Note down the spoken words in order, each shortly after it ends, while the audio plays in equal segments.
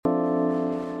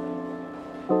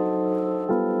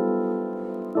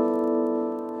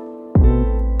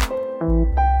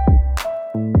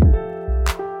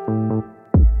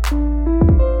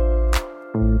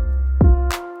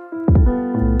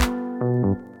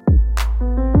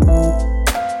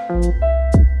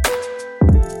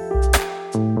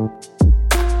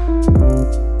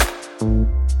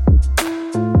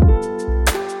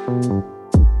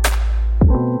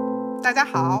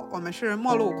是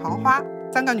末路狂花，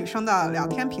三个女生的聊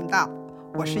天频道。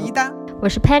我是一丹，我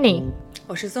是 Penny，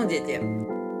 我是宋姐姐。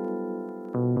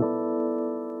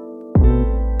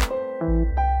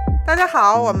大家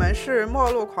好，我们是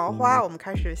末路狂花，我们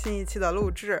开始新一期的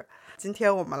录制。今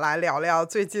天我们来聊聊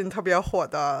最近特别火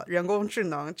的人工智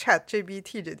能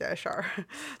ChatGPT 这件事儿。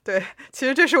对，其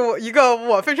实这是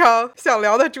我非常想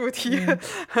聊的主题，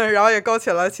然后也勾起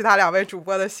了其他两位主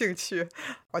播的兴趣。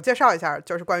我介绍一下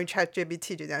就是关于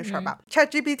ChatGPT 这件事儿吧。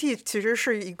ChatGPT 其实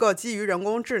是一个基于人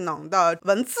工智能的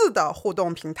文字的互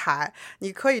动平台，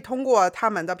你可以通过他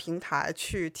们的平台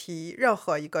去提任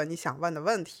何一个你想问的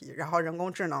问题，然后人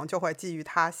工智能就会基于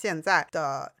它现在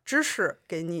的知识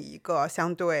给你一个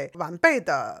相对完备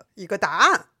的一个答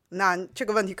案。那这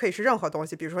个问题可以是任何东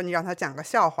西，比如说你让他讲个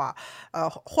笑话，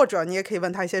或者你也可以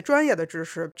问他一些专业的知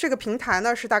识。这个平台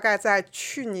呢是大概在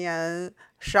去年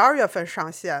12月份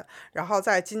上线，然后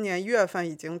在今年1月份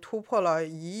已经突破了1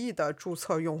亿的注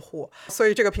册用户，所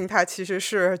以这个平台其实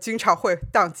是经常会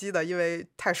宕机的，因为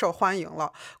太受欢迎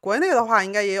了。国内的话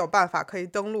应该也有办法可以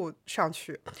登录上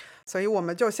去，所以我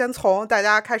们就先从大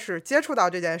家开始接触到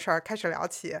这件事儿开始聊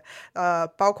起，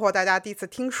包括大家第一次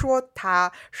听说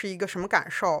它是一个什么感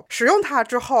受，使用它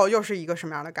之后又是一个什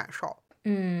么样的感受。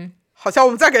好像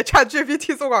我们在给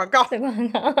ChatGPT 做广告。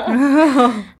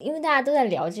因为大家都在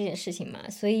聊这件事情嘛，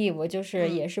所以我就是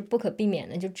也是不可避免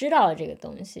的就知道了这个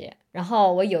东西。然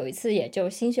后我有一次也就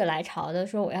心血来潮的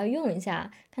说我要用一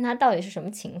下看它到底是什么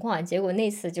情况，结果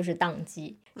那次就是宕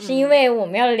机，是因为我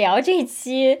们要聊这一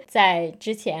期，在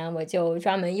之前我就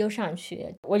专门又上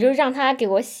去，我就让他给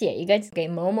我写一个给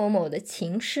某某某的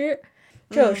情诗。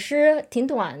这首诗挺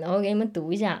短的，我给你们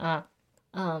读一下啊。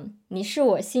你是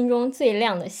我心中最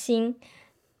亮的星，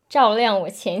照亮我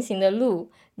前行的路，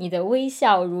你的微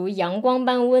笑如阳光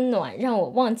般温暖，让我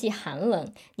忘记寒冷，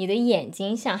你的眼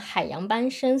睛像海洋般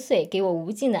深邃，给我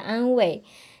无尽的安慰，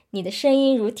你的声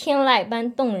音如天籁般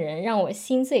动人，让我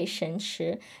心醉神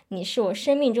驰，你是我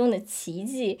生命中的奇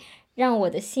迹，让我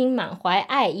的心满怀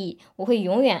爱意，我会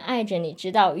永远爱着你，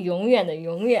直到永远的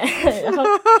永远。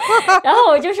然后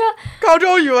我就说高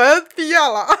中语文毕业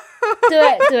了。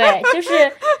对，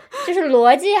就是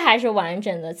逻辑还是完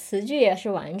整的，词句也是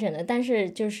完整的，但是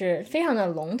就是非常的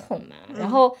笼统嘛。然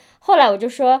后后来我就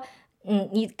说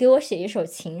你给我写一首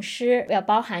情诗，要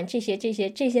包含这些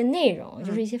内容，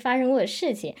就是一些发生过的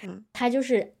事情。他就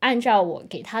是按照我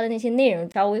给他的那些内容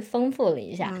稍微丰富了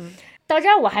一下。到这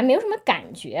儿我还没有什么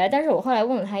感觉，但是我后来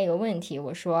问了他一个问题，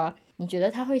我说你觉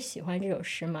得他会喜欢这首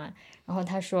诗吗？然后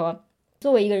他说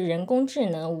作为一个人工智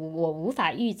能，我无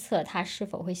法预测他是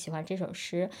否会喜欢这首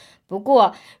诗，不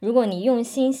过如果你用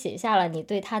心写下了你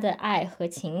对他的爱和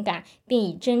情感，并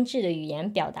以真挚的语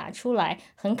言表达出来，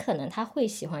很可能他会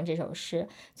喜欢这首诗。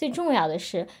最重要的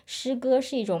是，诗歌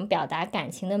是一种表达感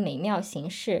情的美妙形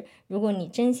式，如果你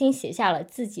真心写下了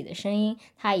自己的声音，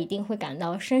他一定会感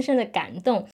到深深的感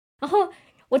动。然后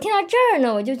我听到这儿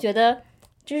呢，我就觉得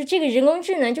就是这个人工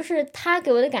智能，就是他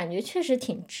给我的感觉确实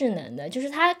挺智能的，就是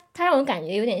他让我感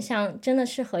觉有点像真的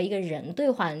是和一个人对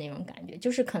话的那种感觉，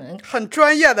就是可能很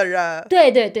专业的人。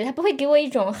对，他不会给我一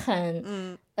种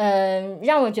很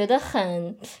让我觉得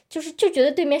很就觉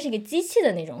得对面是一个机器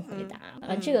的那种回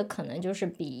答。这个可能就是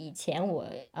比以前我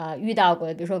遇到过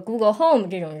的，比如说 Google Home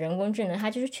这种人工智能，它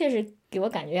就是确实给我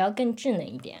感觉要更智能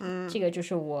一点。这个就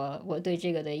是我对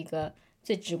这个的一个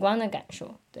最直观的感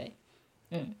受。对。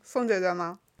宋姐姐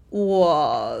呢？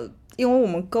因为我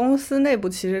们公司内部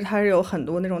其实它是有很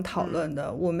多那种讨论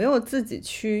的，我没有自己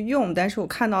去用，但是我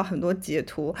看到很多截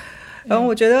图，然后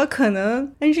我觉得可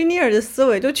能 engineer 的思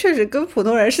维就确实跟普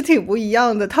通人是挺不一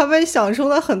样的，他们想出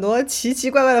了很多奇奇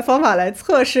怪怪的方法来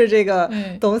测试这个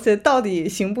东西到底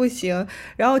行不行，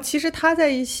然后其实他在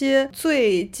一些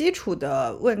最基础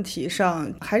的问题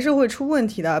上还是会出问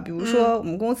题的。比如说我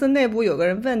们公司内部有个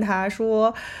人问他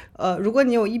说如果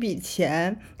你有一笔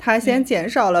钱，它先减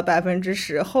少了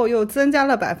10%，后又增加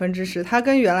了10%，它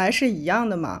跟原来是一样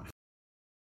的吗？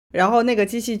然后那个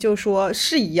机器就说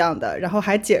是一样的，然后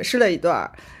还解释了一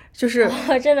段，就是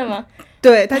真的吗？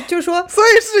对，他就说所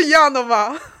以是一样的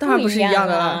吗？当然不是一样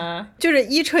的了，就是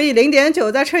1乘以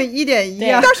0.9再乘以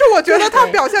1.1啊。但是我觉得他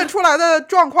表现出来的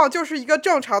状况就是一个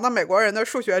正常的美国人的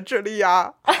数学智力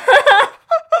啊。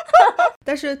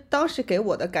但是当时给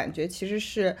我的感觉其实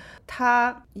是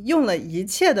他用了一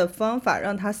切的方法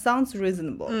让他 sounds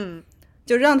reasonable，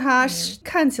就让他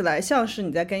看起来像是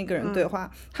你在跟一个人对话，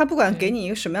他不管给你一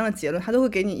个什么样的结论，他都会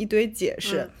给你一堆解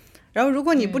释，然后如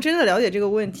果你不真的了解这个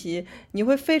问题，你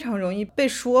会非常容易被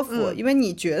说服，因为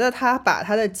你觉得他把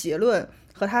他的结论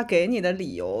和他给你的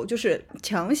理由就是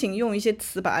强行用一些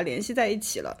词把它联系在一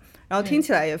起了，然后听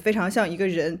起来也非常像一个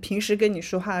人平时跟你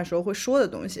说话的时候会说的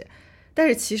东西。但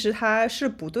是其实它是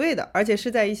不对的，而且是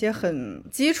在一些很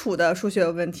基础的数学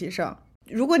问题上。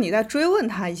如果你在追问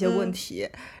他一些问题，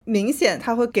明显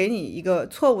他会给你一个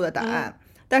错误的答案，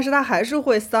但是他还是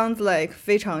会 sounds like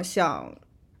非常像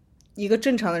一个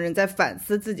正常的人在反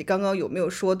思自己刚刚有没有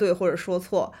说对或者说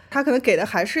错。他可能给的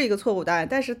还是一个错误答案，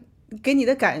但是给你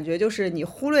的感觉就是你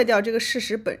忽略掉这个事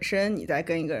实本身，你在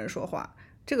跟一个人说话，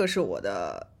这个是我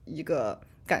的一个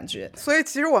感觉。所以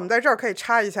其实我们在这儿可以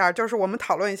插一下，就是我们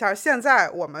讨论一下现在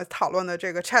我们讨论的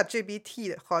这个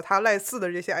ChatGPT 和它类似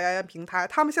的这些 AI 平台，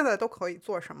他们现在都可以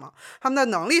做什么，他们的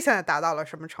能力现在达到了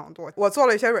什么程度。我做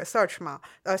了一些 research 嘛，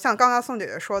像刚刚宋姐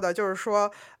姐说的，就是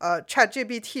说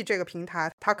ChatGPT 这个平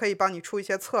台它可以帮你出一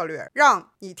些策略，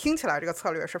让你听起来这个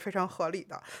策略是非常合理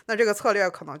的。那这个策略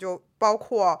可能就包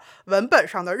括文本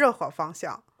上的任何方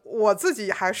向。我自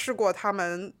己还试过他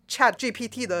们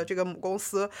ChatGPT 的这个母公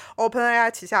司 OpenAI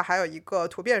旗下还有一个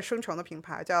图片生成的品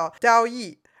牌叫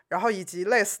DALL-E， 然后以及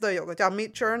类似的有个叫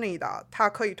Midjourney 的，它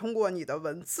可以通过你的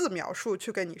文字描述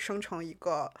去给你生成一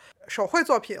个手绘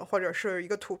作品或者是一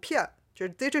个图片，就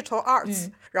是 digital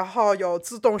arts，然后有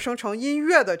自动生成音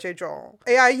乐的这种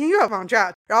AI 音乐网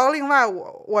站，然后另外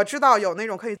我知道有那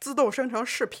种可以自动生成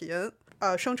视频，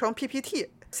生成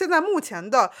PPT。现在目前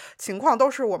的情况都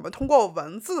是我们通过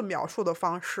文字描述的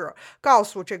方式告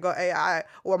诉这个 AI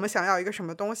我们想要一个什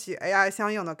么东西， AI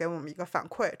相应的给我们一个反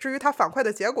馈。至于它反馈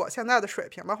的结果现在的水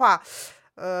平的话，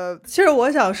其实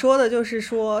我想说的就是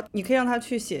说，你可以让他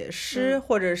去写诗，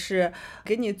或者是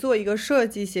给你做一个设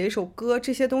计，写一首歌，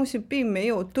这些东西并没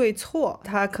有对错，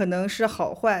它可能是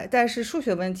好坏，但是数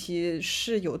学问题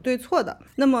是有对错的。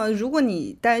那么如果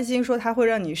你担心说它会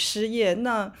让你失业，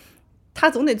那他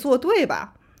总得做对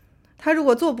吧？他如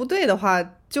果做不对的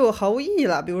话就毫无意义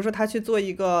了。比如说他去做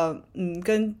一个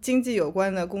跟经济有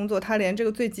关的工作，他连这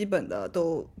个最基本的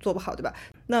都做不好，对吧？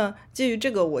那基于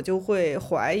这个我就会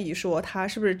怀疑说他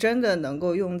是不是真的能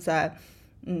够用在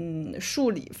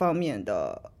数理方面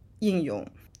的应用。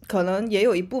可能也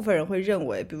有一部分人会认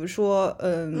为，比如说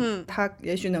他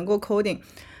也许能够 coding，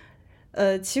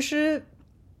 其实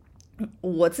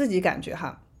我自己感觉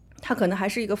哈，它可能还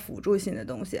是一个辅助性的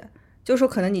东西。就是说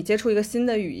可能你接触一个新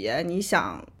的语言，你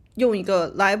想用一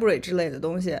个 library 之类的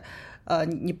东西，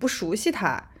你不熟悉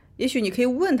它，也许你可以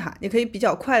问它，你可以比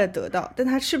较快的得到，但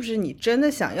它是不是你真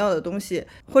的想要的东西，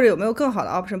或者有没有更好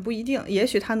的 option 不一定。也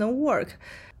许它能 work，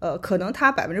 可能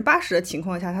它80%的情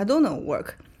况下它都能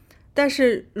work， 但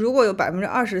是如果有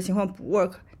20%的情况不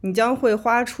work， 你将会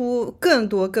花出更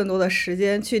多的时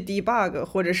间去 debug，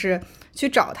 或者是去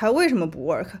找它为什么不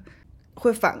work，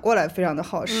 会反过来非常的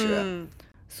耗时。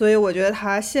所以我觉得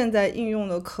它现在应用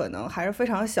的可能还是非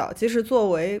常小，即使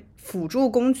作为辅助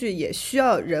工具也需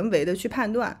要人为的去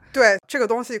判断。对，这个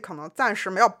东西可能暂时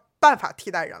没有办法替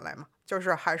代人类嘛，就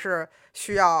是还是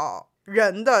需要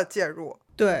人的介入。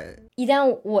对，一旦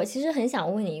我其实很想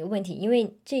问你一个问题，因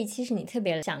为这一期是你特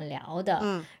别想聊的，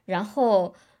然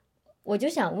后我就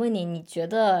想问你，你觉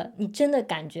得你真的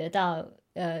感觉到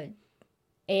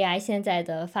AI 现在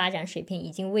的发展水平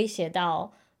已经威胁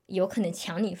到有可能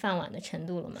抢你饭碗的程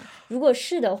度了吗？如果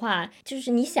是的话，就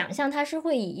是你想象它是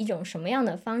会以一种什么样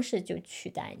的方式就取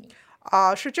代你？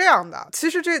是这样的，其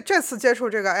实这次接触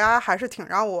这个 AI 还是挺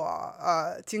让我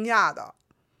惊讶的，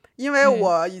因为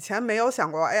我以前没有想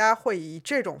过 AI 会以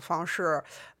这种方式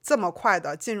这么快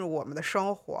的进入我们的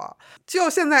生活。就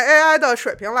现在 AI 的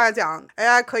水平来讲，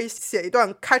 AI 可以写一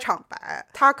段开场白，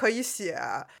它可以写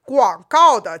广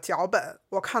告的脚本，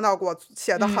我看到过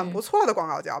写的很不错的广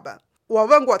告脚本。我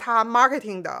问过他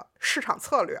marketing 的市场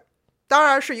策略，当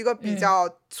然是一个比较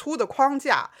粗的框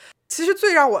架。其实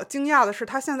最让我惊讶的是，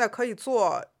他现在可以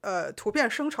做图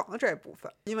片生成的这一部分。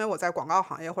因为我在广告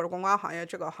行业或者公关行业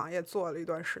这个行业做了一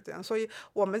段时间，所以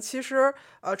我们其实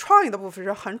创意的部分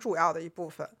是很主要的一部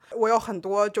分。我有很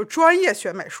多就专业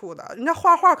学美术的，人家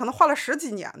画画可能画了10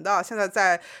几年的，现在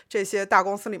在这些大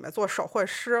公司里面做手绘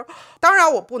师。当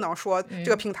然我不能说这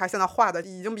个平台现在画的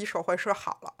已经比手绘师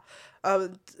好了，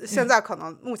现在可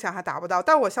能目前还达不到，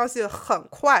但我相信很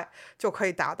快就可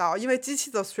以达到，因为机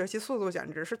器的学习速度简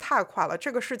直是太快了。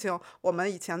这个事情我们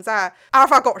以前在阿尔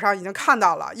法狗上已经看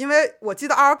到了，因为我记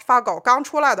得阿尔法狗刚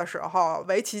出来的时候，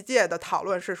围棋界的讨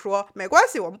论是说没关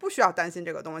系，我们不需要担心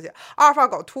这个东西，阿尔法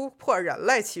狗突破人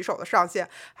类棋手的上限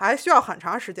还需要很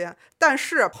长时间，但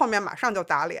是后面马上就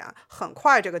打脸，很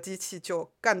快这个机器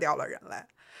就干掉了人类。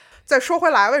再说回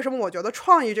来，为什么我觉得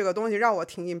创意这个东西让我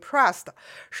挺 impressed，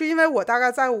 是因为我大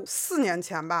概在4年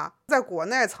前吧，在国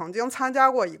内曾经参加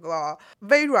过一个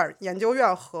微软研究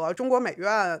院和中国美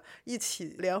院一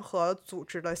起联合组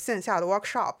织的线下的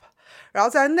workshop， 然后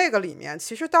在那个里面，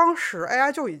其实当时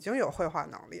AI 就已经有绘画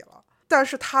能力了，但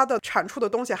是它的产出的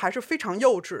东西还是非常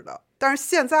幼稚的。但是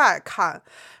现在看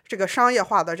这个商业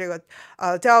化的这个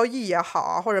交易也好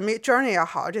啊，或者 Midjourney 也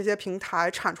好，这些平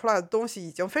台产出来的东西已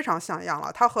经非常像样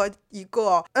了，它和一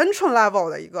个 entry level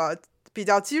的一个比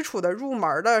较基础的入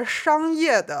门的商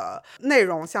业的内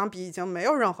容相比，已经没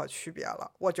有任何区别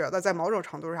了。我觉得在某种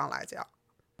程度上来讲，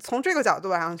从这个角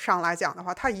度上来讲的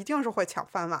话，它一定是会抢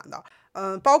饭碗的。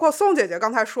包括宋姐姐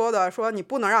刚才说的，说你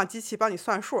不能让机器帮你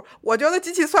算数，我觉得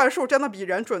机器算数真的比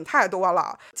人准太多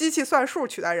了。机器算数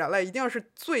取代人类，一定是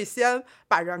最先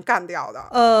把人干掉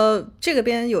的。这个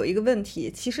边有一个问题，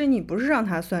其实你不是让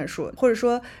它算数，或者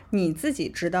说你自己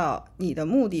知道你的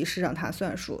目的是让它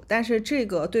算数，但是这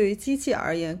个对于机器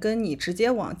而言，跟你直接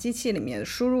往机器里面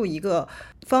输入一个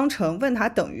方程，问它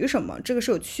等于什么，这个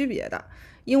是有区别的。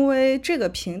因为这个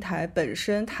平台本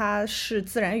身它是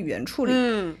自然语言处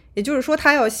理，也就是说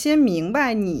它要先明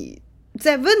白你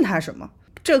在问它什么，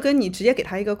这跟你直接给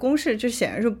它一个公式这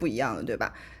显然是不一样的，对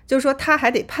吧？就是说他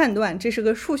还得判断这是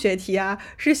个数学题啊，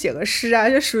是写个诗啊，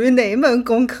这属于哪一门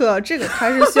功课，这个他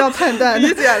是需要判断的。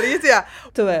理解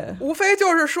对，无非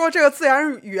就是说这个自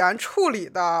然语言处理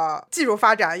的技术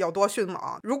发展有多迅猛。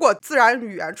如果自然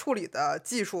语言处理的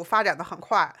技术发展的很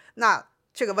快，那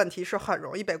这个问题是很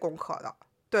容易被攻克的，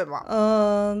对吗？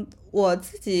我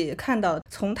自己看到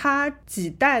从它几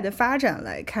代的发展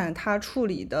来看，它处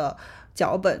理的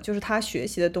脚本就是它学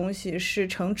习的东西是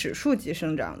呈指数级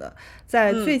生长的。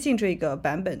在最近这个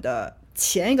版本的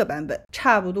前一个版本，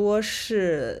差不多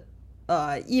是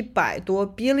100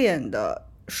多 billion 的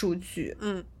数据，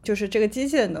就是这个机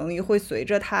器的能力会随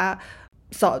着它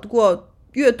扫过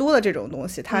越多的这种东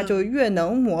西，它就越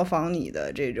能模仿你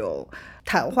的这种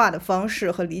谈话的方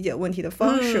式和理解问题的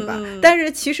方式吧。但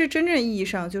是其实真正意义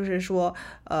上就是说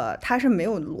它是没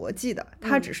有逻辑的，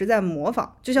它只是在模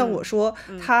仿。就像我说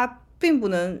它并不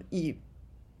能以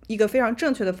一个非常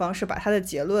正确的方式把它的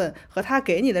结论和它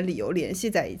给你的理由联系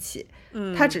在一起，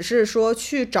它只是说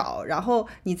去找，然后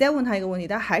你再问他一个问题，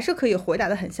他还是可以回答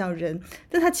的很像人，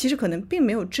但他其实可能并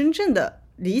没有真正的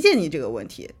理解你这个问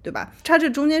题，对吧？它这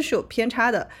中间是有偏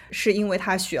差的，是因为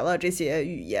他学了这些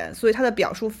语言，所以他的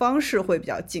表述方式会比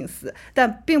较近似，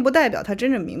但并不代表他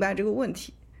真正明白这个问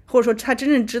题，或者说他真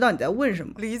正知道你在问什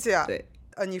么。理解。对。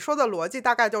你说的逻辑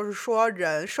大概就是说，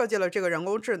人设计了这个人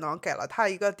工智能，给了它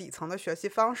一个底层的学习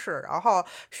方式，然后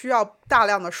需要大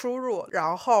量的输入，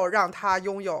然后让它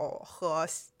拥有和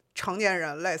成年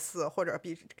人类似或者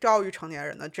比高于成年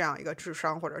人的这样一个智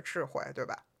商或者智慧，对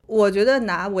吧？我觉得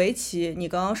拿围棋你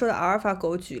刚刚说的阿尔法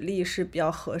狗举例是比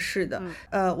较合适的。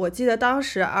我记得当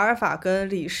时阿尔法跟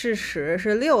李世石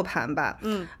是6盘吧，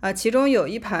其中有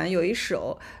一盘有一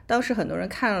手，当时很多人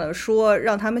看了说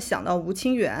让他们想到吴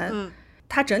清源。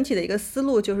它整体的一个思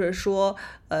路就是说，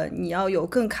你要有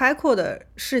更开阔的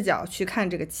视角去看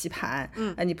这个棋盘，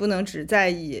你不能只在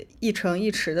意一城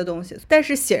一池的东西。但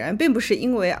是显然并不是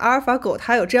因为阿尔法狗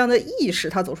它有这样的意识，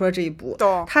它走出了这一步，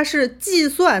它是计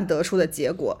算得出的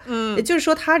结果，也就是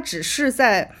说，它只是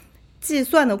在计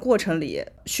算的过程里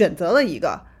选择了一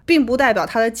个。并不代表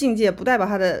他的境界，不代表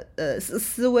他的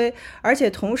思维，而且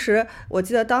同时我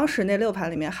记得当时那6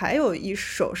盘里面还有一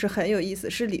手是很有意思，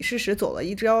是李世石走了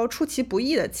一招出其不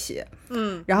意的棋，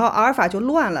然后阿尔法就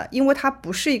乱了，因为它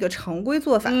不是一个常规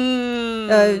做法，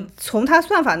从他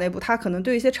算法内部，他可能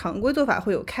对一些常规做法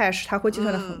会有 cache， 他会计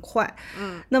算的很快，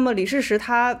那么李世石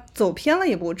他走偏了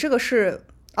一步，这个是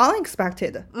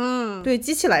unexpected， 对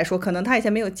机器来说可能他以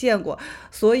前没有见过，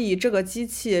所以这个机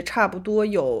器差不多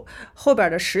有后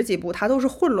边的10几步它都是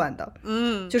混乱的，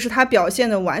就是它表现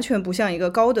的完全不像一个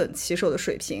高等棋手的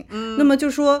水平，那么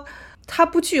就说它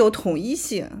不具有统一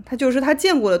性，它就是它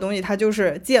见过的东西它就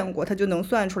是见过，它就能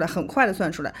算出来，很快的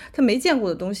算出来，它没见过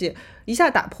的东西一下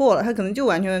打破了，它可能就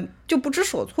完全就不知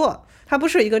所措，它不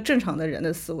是一个正常的人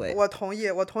的思维。我同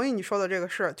意你说的这个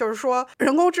是，就是说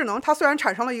人工智能它虽然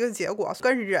产生了一个结果，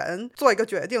跟人做一个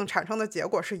决定产生的结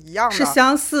果是一样的，是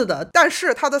相似的，但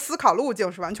是它的思考路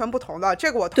径是完全不同的，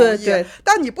这个我同意。对，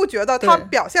但你不觉得它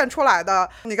表现出来的，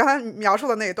你刚才描述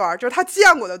的那一段，就是他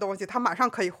见过的东西他马上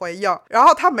可以回应，然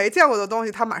后他没见过的东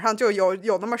西他马上就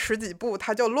有那么10几步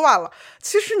他就乱了。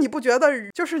其实你不觉得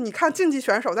就是你看竞技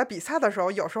选手在比赛的时候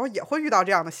有时候也会遇到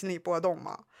这样的心理波动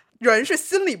吗？人是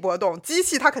心理波动，机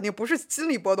器它肯定不是心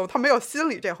理波动，它没有心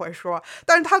理这回说，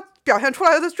但是它表现出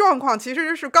来的状况其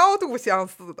实是高度相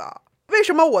似的。为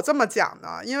什么我这么讲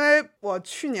呢？因为我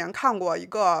去年看过一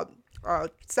个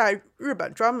在日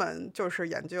本专门就是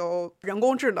研究人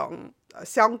工智能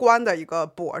相关的一个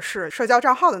博士社交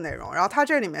账号的内容，然后他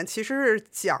这里面其实是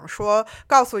讲说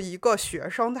告诉一个学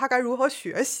生他该如何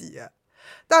学习，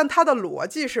但他的逻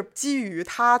辑是基于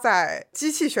他在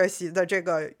机器学习的这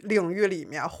个领域里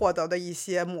面获得的一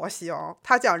些模型。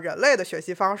他讲人类的学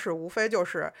习方式无非就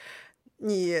是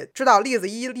你知道例子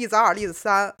1、例子2、例子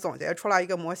3，总结出来一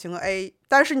个模型 A，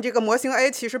 但是你这个模型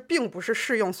A 其实并不是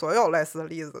适用所有类似的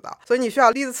例子的，所以你需要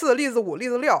例子4、例子5、例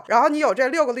子6，然后你有这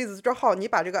6个例子之后，你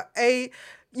把这个 A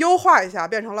优化一下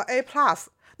变成了 A+。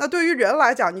那对于人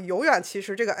来讲，你永远其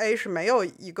实这个 A 是没有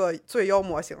一个最优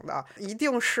模型的，一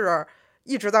定是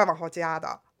一直在往后加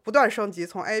的，不断升级，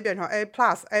从 A 变成 A+、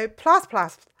A++。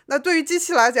那对于机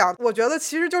器来讲，我觉得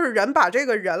其实就是人把这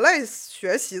个人类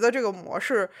学习的这个模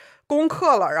式攻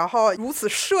克了，然后如此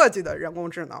设计的人工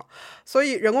智能。所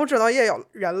以人工智能也有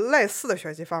人类似的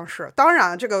学习方式，当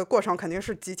然这个过程肯定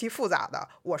是极其复杂的，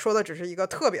我说的只是一个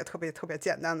特别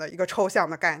简单的一个抽象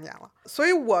的概念了。所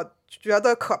以我觉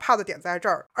得可怕的点在这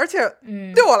儿，而且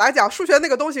对我来讲，数学那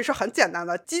个东西是很简单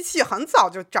的，机器很早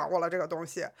就掌握了这个东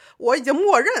西，我已经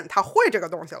默认它会这个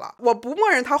东西了。我不默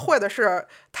认它会的是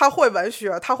它会文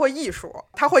学，它会艺术，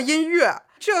它会音乐，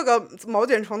这个某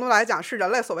种程度来讲是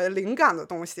人类所谓的灵感的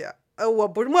东西。我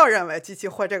不默认为机器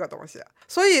会这个东西，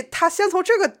所以它先从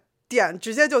这个点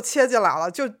直接就切进来了，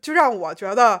就让我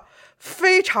觉得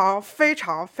非常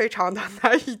的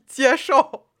难以接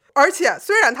受。而且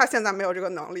虽然它现在没有这个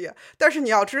能力，但是你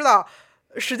要知道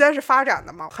时间是发展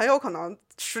的嘛，很有可能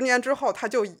10年之后它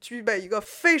就具备一个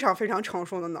非常成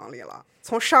熟的能力了。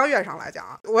从商业上来讲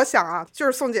啊，我想啊，就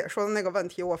是宋姐说的那个问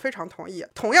题，我非常同意。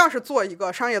同样是做一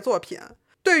个商业作品，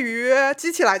对于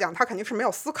机器来讲它肯定是没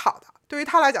有思考的，对于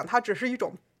它来讲它只是一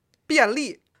种便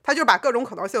利，它就把各种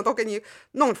可能性都给你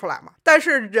弄出来嘛。但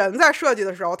是人在设计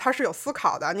的时候它是有思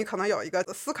考的，你可能有一个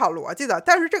思考逻辑的，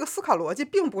但是这个思考逻辑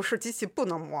并不是机器不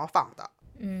能模仿的。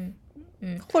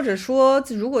或者说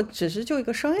如果只是就一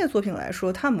个商业作品来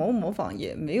说，它模不模仿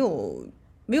也没有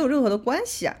任何的关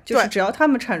系啊，就是只要他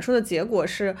们产出的结果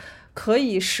是可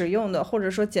以使用的，或者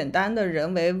说简单的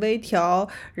人为微调，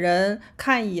人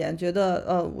看一眼觉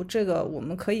得这个我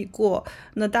们可以过，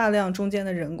那大量中间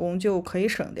的人工就可以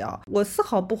省掉。我丝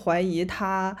毫不怀疑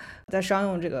他在商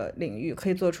用这个领域可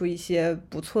以做出一些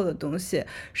不错的东西，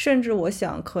甚至我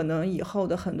想可能以后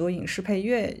的很多影视配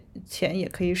乐钱也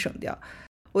可以省掉。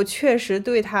我确实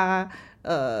对他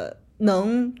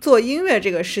能做音乐这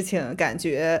个事情感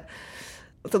觉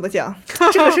怎么讲，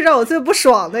这个是让我最不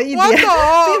爽的一点。我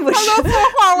懂，并不是他的作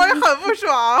画我也很不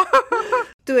爽。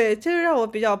对，这是让我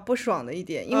比较不爽的一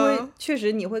点，因为确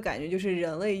实你会感觉就是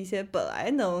人类一些本来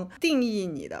能定义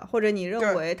你的，或者你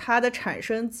认为它的产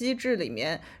生机制里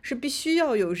面是必须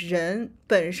要有人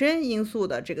本身因素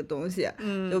的这个东西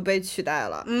就被取代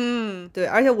了。对，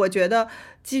而且我觉得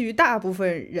基于大部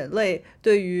分人类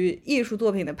对于艺术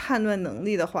作品的判断能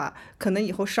力的话，可能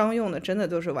以后商用的真的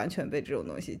都是完全被这种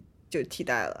东西就替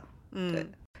代了。对，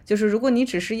就是如果你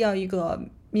只是要一个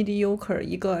mediocre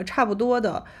一个差不多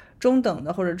的中等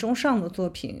的或者中上的作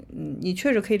品，你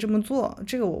确实可以这么做，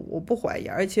这个我不怀疑。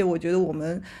而且我觉得我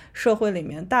们社会里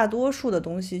面大多数的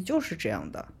东西就是这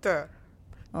样的。对，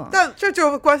但这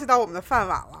就关系到我们的饭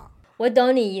碗了。我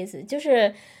懂你意思，就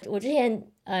是我之前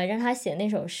让他写那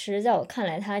首诗，在我看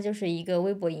来它就是一个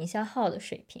微博营销号的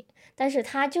水平，但是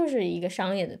它就是一个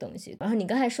商业的东西。然后你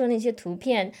刚才说那些图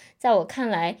片，在我看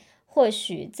来或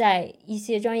许在一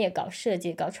些专业搞设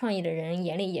计搞创意的人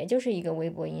眼里也就是一个微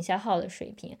博营销号的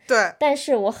水平。对，但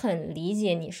是我很理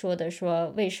解你说的，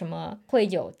说为什么会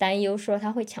有担忧说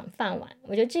他会抢饭碗，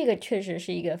我觉得这个确实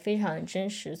是一个非常真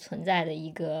实存在的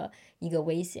一个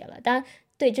威胁了。但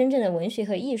对真正的文学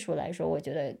和艺术来说，我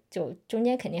觉得就中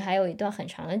间肯定还有一段很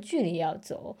长的距离要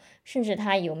走，甚至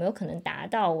它有没有可能达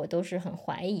到我都是很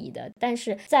怀疑的。但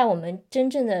是在我们真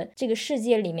正的这个世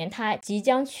界里面，它即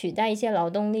将取代一些劳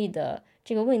动力的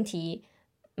这个问题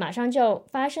马上就要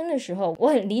发生的时候，我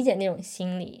很理解那种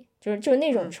心理，就是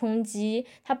那种冲击，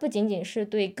它不仅仅是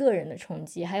对个人的冲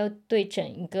击，还有对整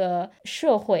一个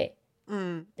社会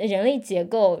人类结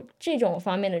构这种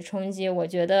方面的冲击，我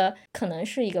觉得可能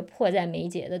是一个迫在眉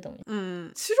睫的东西。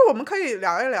其实我们可以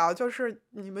聊一聊，就是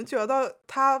你们觉得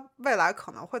它未来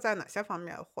可能会在哪些方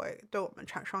面会对我们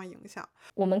产生影响？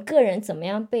我们个人怎么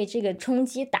样被这个冲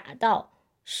击打到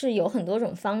是有很多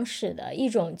种方式的，一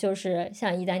种就是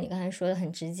像一丹你刚才说的很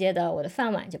直接的，我的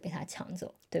饭碗就被他抢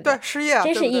走，对吧？对，失业，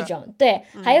这是一种。对，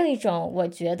还有一种我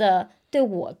觉得对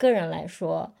我个人来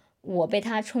说，我被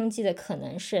他冲击的可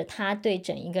能是他对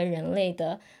整一个人类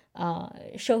的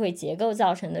社会结构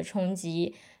造成的冲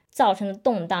击，造成的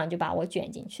动荡就把我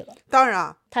卷进去了。当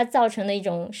然它造成的一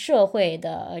种社会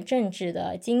的政治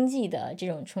的经济的这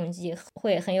种冲击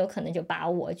会很有可能就把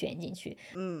我卷进去。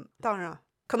当然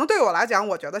可能对我来讲，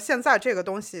我觉得现在这个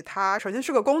东西它首先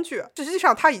是个工具，实际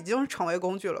上它已经成为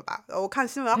工具了吧。我看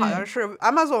新闻好像是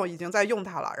Amazon 已经在用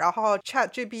它了，然后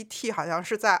ChatGPT 好像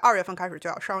是在2月份开始就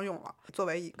要商用了，作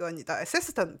为一个你的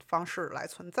assistant 方式来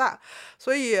存在。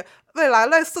所以未来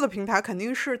类似的平台肯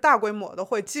定是大规模的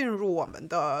会进入我们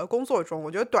的工作中，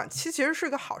我觉得短期其实是一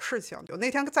个好事情。我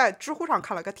那天在知乎上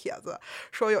看了个帖子，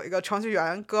说有一个程序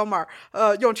员哥们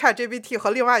儿，用 ChatGPT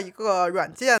和另外一个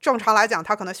软件，正常来讲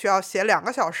他可能需要写2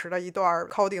个小时的一段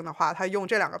coding 的话，他用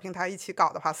这2个平台一起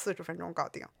搞的话40分钟搞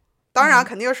定。当然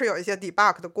肯定是有一些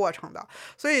debug 的过程的，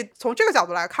所以从这个角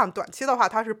度来看，短期的话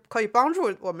它是可以帮助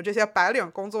我们这些白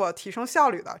领工作提升效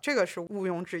率的，这个是毋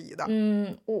庸置疑的。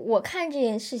我看这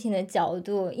件事情的角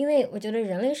度，因为我觉得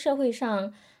人类社会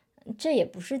上这也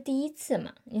不是第一次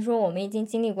嘛。你说我们已经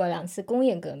经历过2次工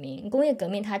业革命，工业革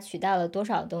命它取代了多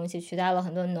少东西？取代了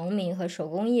很多农民和手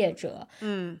工业者。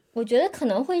我觉得可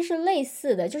能会是类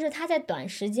似的，就是它在短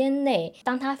时间内，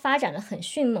当它发展的很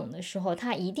迅猛的时候，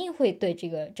它一定会对这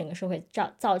个整个社会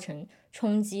造成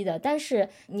冲击的。但是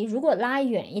你如果拉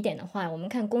远一点的话，我们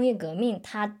看工业革命，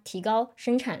它提高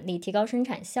生产力、提高生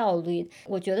产效率，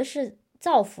我觉得是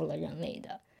造福了人类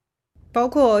的。包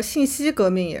括信息革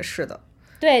命也是的。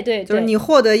对，就是你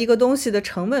获得一个东西的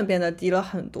成本变得低了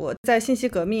很多。在信息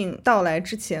革命到来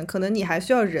之前，可能你还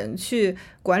需要人去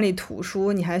管理图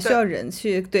书，你还需要人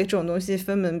去对这种东西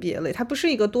分门别类，它不是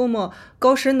一个多么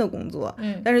高深的工作。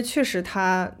但是确实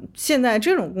它现在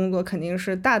这种工作肯定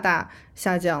是大大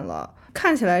下降了。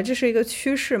看起来这是一个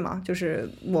趋势嘛，就是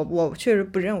我确实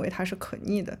不认为它是可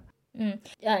逆的。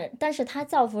但是它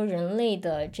造福人类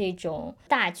的这种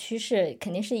大趋势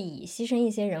肯定是以牺牲一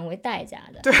些人为代价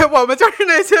的。对，我们就是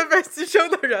那些被牺牲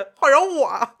的人，或者我。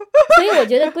所以我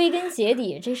觉得归根结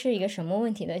底这是一个什么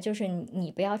问题呢？就是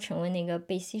你不要成为那个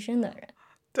被牺牲的人。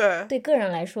对个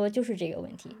人来说就是这个问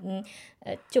题。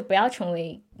就不要成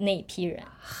为那一批人。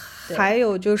还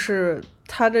有就是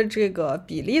它的这个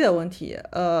比例的问题，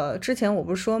之前我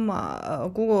不是说嘛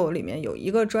，Google 里面有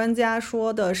一个专家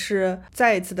说的是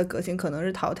再一次的革新可能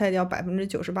是淘汰掉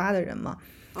98%的人嘛。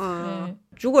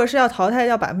如果是要淘汰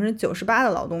掉98%的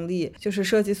劳动力，就是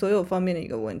涉及所有方面的一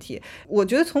个问题。我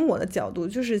觉得从我的角度，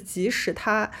就是即使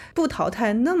它不淘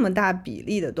汰那么大比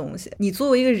例的东西，你作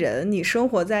为一个人，你生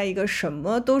活在一个什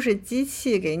么都是机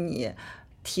器给你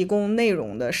提供内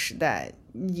容的时代，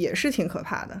也是挺可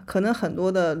怕的。可能很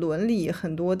多的伦理，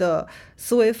很多的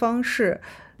思维方式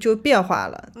就变化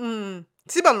了。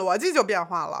基本逻辑就变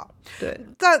化了。对，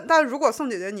但如果宋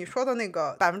姐姐你说的那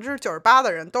个98%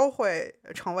的人都会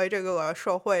成为这个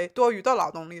社会多余的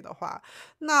劳动力的话，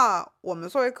那我们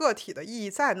作为个体的意义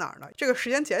在哪儿呢？这个时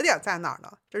间节点在哪儿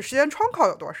呢？这时间窗口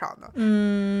有多少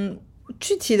呢？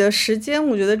具体的时间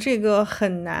我觉得这个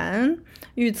很难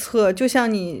预测。就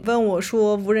像你问我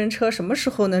说无人车什么时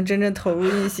候能真正投入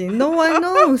运行，No one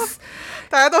knows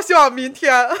大家都希望明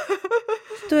天。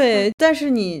对，但是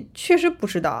你确实不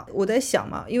知道。我在想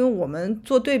嘛，因为我们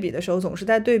做对比的时候总是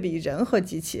在对比人和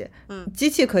机器。机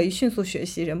器可以迅速学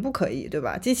习，人不可以，对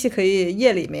吧？机器可以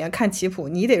夜里面看棋谱，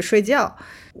你得睡觉。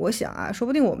我想啊，说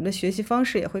不定我们的学习方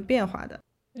式也会变化的。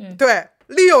对，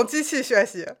利用机器学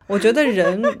习。我觉得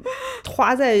人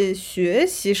花在学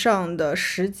习上的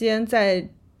时间，在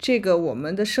这个我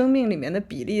们的生命里面的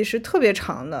比例是特别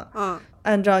长的。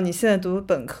按照你现在读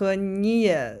本科，你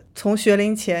也从学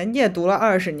龄前你也读了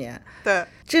20年。对，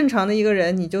正常的一个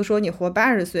人，你就说你活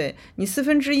80岁，你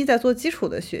1/4在做基础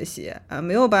的学习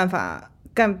没有办法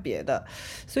干别的。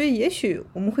所以也许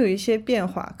我们会有一些变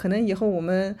化，可能以后我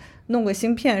们弄个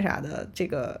芯片啥的，这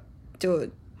个就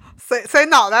塞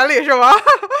脑袋里是吗？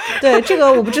对，这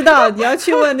个我不知道，你要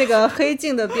去问那个黑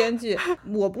镜的编剧。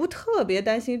我不特别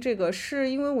担心这个，是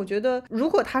因为我觉得如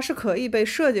果它是可以被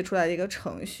设计出来的一个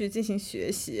程序进行学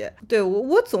习，对，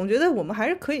我总觉得我们还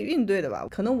是可以应对的吧。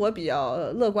可能我比较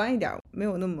乐观一点，没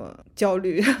有那么焦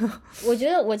虑。我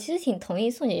觉得我其实挺同意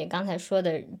宋姐姐刚才说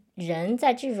的，人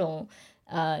在这种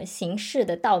形式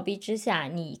的倒逼之下，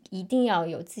你一定要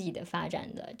有自己的发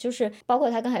展的。就是包括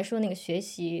他刚才说那个学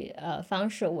习方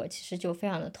式，我其实就非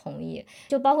常的同意。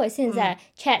就包括现在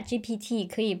ChatGPT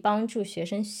可以帮助学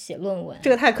生写论文，这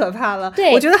个太可怕了。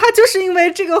对，我觉得他就是因为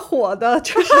这个火的，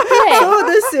就是所有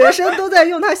的学生都在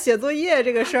用它写作业，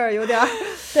这个事儿有点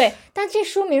对。但这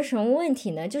说明什么问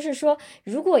题呢？就是说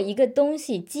如果一个东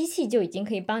西机器就已经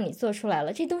可以帮你做出来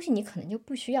了，这东西你可能就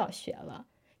不需要学了，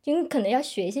就你可能要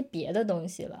学一些别的东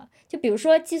西了。就比如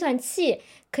说计算器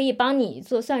可以帮你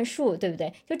做算术，对不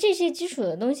对？就这些基础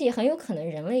的东西很有可能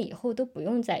人类以后都不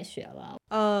用再学了。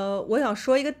我想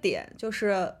说一个点，就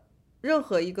是任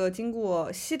何一个经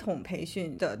过系统培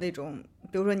训的那种，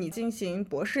比如说你进行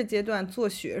博士阶段做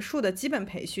学术的基本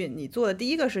培训，你做的第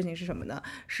一个事情是什么呢？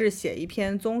是写一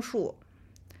篇综述，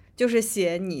就是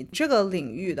写你这个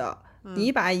领域的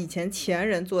你把以前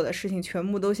人做的事情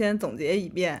全部都先总结一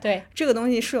遍，对，这个东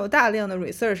西是有大量的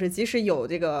research， 即使有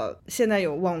这个现在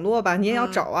有网络吧，你也要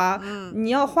找啊，你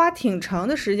要花挺长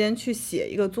的时间去写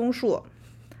一个综述，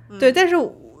对，但是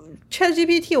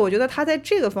ChatGPT 我觉得它在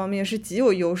这个方面是极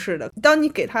有优势的，当你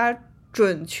给它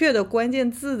准确的关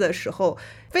键字的时候，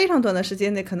非常短的时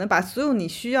间内可能把所有你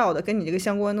需要的跟你这个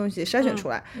相关的东西筛选出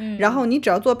来，然后你只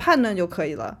要做判断就可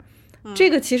以了。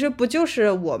这个其实不就是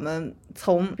我们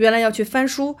从原来要去翻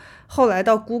书，后来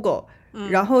到 Google，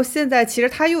然后现在其实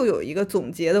它又有一个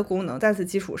总结的功能，在此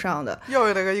基础上的又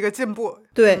有了一个进步。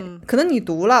对，可能你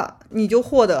读了你就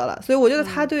获得了，所以我觉得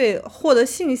它对获得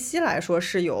信息来说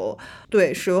是有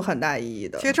很大意义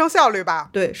的，提升效率吧。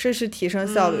对，是提升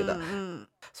效率的。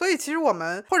所以其实我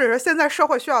们或者是现在社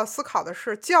会需要思考的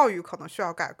是，教育可能需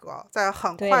要改革，在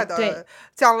很快的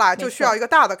将来就需要一个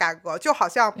大的改革。就好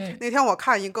像那天我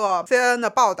看一个 CNN 的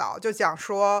报道，就讲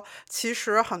说其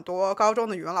实很多高中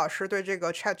的语文老师对这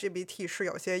个 ChatGPT 是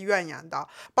有些怨言的，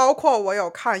包括我有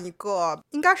看一个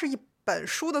应该是一本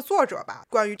书的作者吧，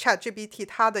关于 ChatGPT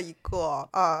他的一个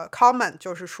comment，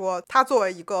 就是说他作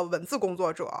为一个文字工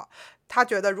作者，他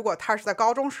觉得如果他是在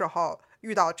高中时候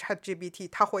遇到 ChatGPT，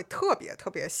 他会特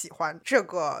别喜欢这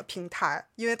个平台，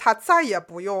因为他再也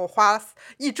不用花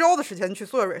1周的时间去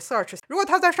做 research。 如果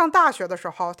他在上大学的时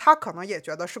候，他可能也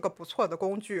觉得是个不错的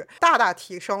工具，大大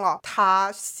提升了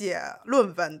他写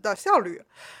论文的效率。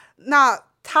那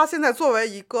他现在作为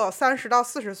一个30到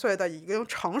40岁的已经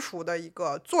成熟的一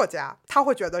个作家，他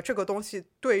会觉得这个东西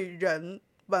对人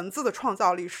文字的创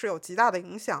造力是有极大的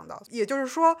影响的。也就是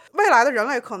说，未来的人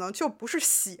类可能就不是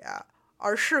写，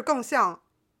而是更像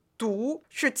读，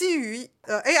是基于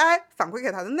AI 反馈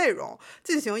给他的内容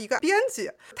进行一个编辑。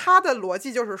他的逻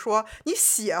辑就是说，你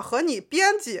写和你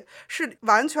编辑是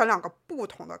完全2个不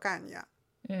同的概念。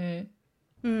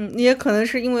也可能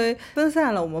是因为分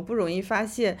散了，我们不容易发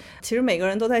现，其实每个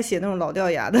人都在写那种老掉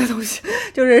牙的东西，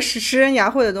就是食人牙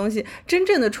慧的东西。真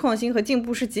正的创新和进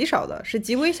步是极少的，是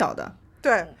极微小的。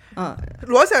对，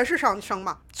螺旋式上升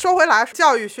嘛。说回来，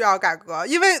教育需要改革，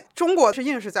因为中国是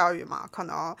应试教育嘛，可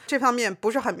能这方面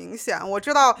不是很明显。我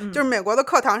知道，就是美国的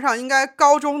课堂上，应该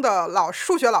高中的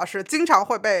数学老师经常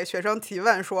会被学生提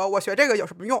问说：“我学这个有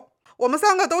什么用？”我们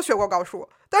3个都学过高数，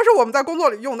但是我们在工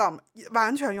作里用到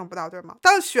完全用不到，对吗？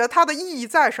但学它的意义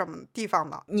在什么地方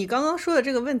呢？你刚刚说的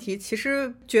这个问题其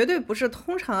实绝对不是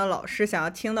通常的老师想要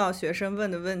听到学生问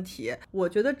的问题。我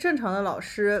觉得正常的老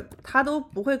师他都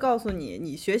不会告诉你，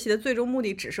你学习的最终目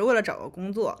的只是为了找个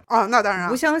工作啊。那当然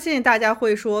不相信大家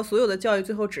会说所有的教育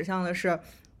最后指向的是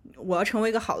我要成为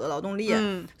一个好的劳动力，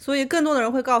所以更多的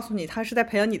人会告诉你他是在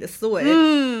培养你的思维，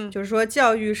就是说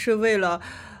教育是为了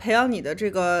培养你的这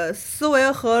个思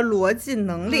维和逻辑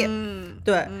能力，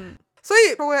对。所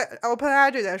以作为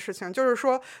OpenAI 这件事情，就是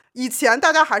说以前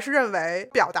大家还是认为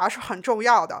表达是很重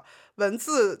要的，文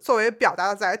字作为表达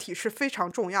的载体是非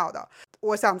常重要的。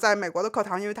我想在美国的课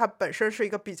堂，因为它本身是一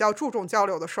个比较注重交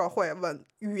流的社会，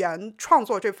语言创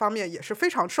作这方面也是非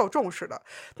常受重视的。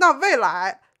那未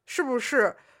来是不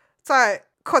是在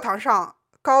课堂上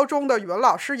高中的语文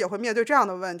老师也会面对这样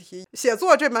的问题？写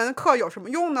作这门课有什么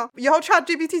用呢？以后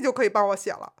ChatGPT 就可以帮我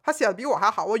写了，他写的比我还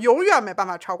好，我永远没办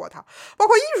法超过他。包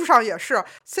括艺术上也是，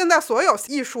现在所有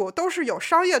艺术都是有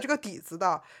商业这个底子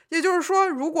的。也就是说，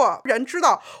如果人知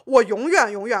道我永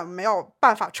远没有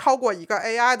办法超过一个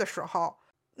AI 的时候，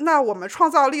那我们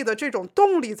创造力的这种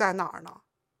动力在哪儿呢？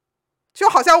就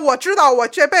好像我知道我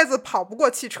这辈子跑不过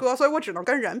汽车，所以我只能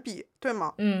跟人比，对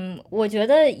吗？我觉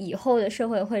得以后的社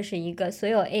会会是一个所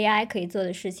有 AI 可以做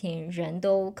的事情人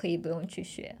都可以不用去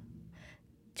学，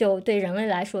就对人类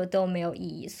来说都没有意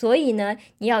义。所以呢，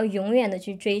你要永远的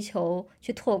去追求，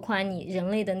去拓宽你人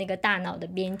类的那个大脑的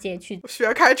边界，去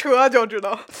学开车就知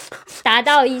道达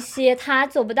到一些他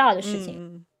做不到的事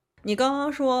情。你刚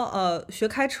刚说学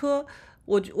开车，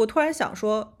我突然想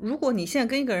说，如果你现在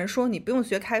跟一个人说你不用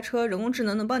学开车，人工智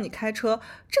能能帮你开车，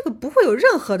这个不会有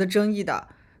任何的争议的，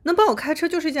能帮我开车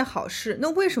就是一件好事。那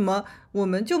为什么我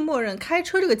们就默认开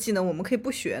车这个技能我们可以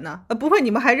不学呢？不会你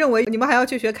们还认为你们还要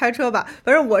去学开车吧？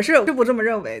反正我是不这么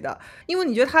认为的，因为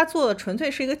你觉得他做的纯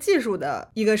粹是一个技术的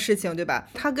一个事情，对吧？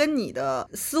他跟你的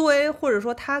思维，或者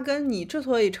说他跟你之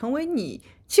所以成为你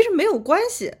其实没有关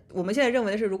系。我们现在认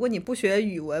为的是，如果你不学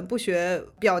语文，不学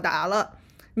表达了，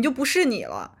你就不是你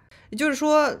了。也就是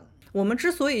说，我们之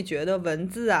所以觉得文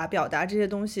字啊、表达这些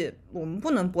东西我们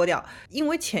不能剥掉，因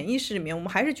为潜意识里面我们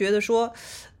还是觉得说，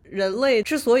人类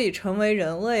之所以成为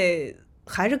人类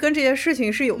还是跟这些事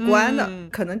情是有关的，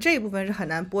可能这一部分是很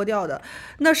难剥掉的。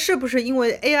那是不是因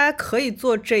为 AI 可以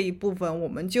做这一部分，我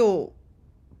们就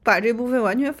把这部分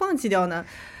完全放弃掉呢？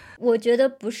我觉得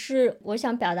不是，我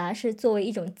想表达是作为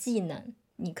一种技能，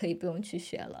你可以不用去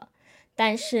学了。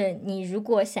但是你如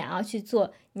果想要去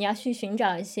做，你要去寻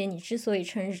找一些你之所以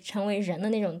成为人的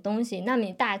那种东西，那么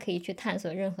你大可以去探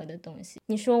索任何的东西。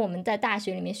你说我们在大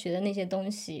学里面学的那些东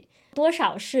西，多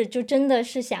少是就真的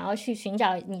是想要去寻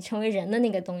找你成为人的那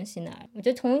个东西呢？我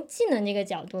觉得从技能这个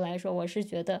角度来说，我是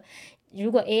觉得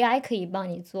如果 AI 可以帮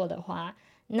你做的话，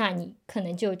那你可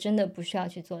能就真的不需要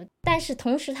去做，但是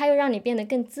同时它又让你变得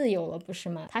更自由了，不是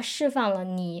吗？它释放了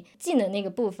你技能那个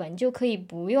部分，你就可以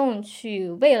不用去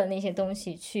为了那些东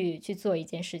西去做一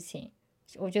件事情。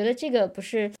我觉得这个不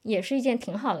是也是一件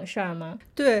挺好的事儿吗？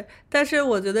对，但是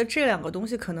我觉得这两个东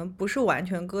西可能不是完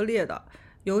全割裂的，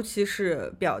尤其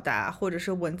是表达或者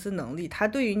是文字能力，它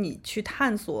对于你去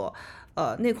探索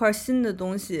那块新的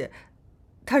东西，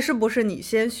它是不是你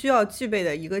先需要具备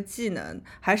的一个技能，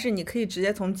还是你可以直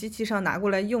接从机器上拿过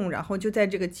来用，然后就在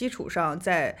这个基础上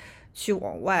再去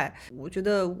往外？我觉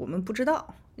得我们不知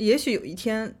道，也许有一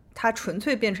天它纯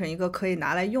粹变成一个可以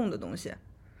拿来用的东西。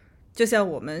就像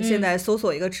我们现在搜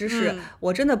索一个知识，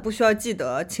我真的不需要记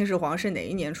得秦始皇是哪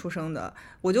一年出生的，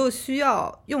我就需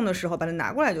要用的时候把它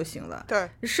拿过来就行了。对，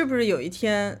是不是有一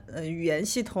天语言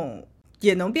系统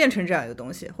也能变成这样一个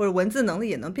东西，或者文字能力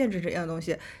也能变成这样的东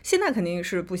西？现在肯定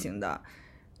是不行的。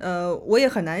我也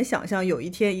很难想象有一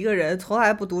天一个人从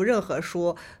来不读任何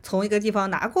书，从一个地方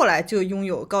拿过来就拥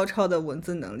有高超的文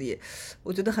字能力，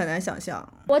我觉得很难想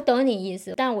象。我懂你意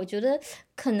思，但我觉得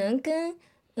可能跟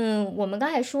我们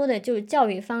刚才说的就是教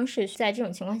育方式在这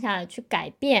种情况下去改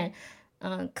变，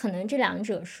可能这两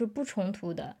者是不冲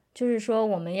突的。就是说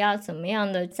我们要怎么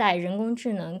样的在人工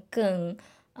智能更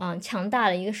强大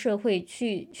的一个社会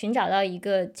去寻找到一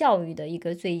个教育的一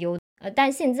个最优。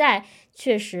但现在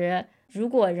确实如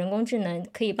果人工智能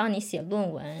可以帮你写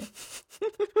论文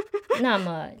那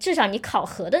么至少你考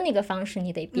核的那个方式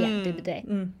你得变，对不对？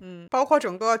包括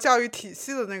整个教育体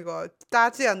系的那个搭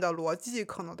建的逻辑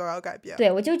可能都要改变。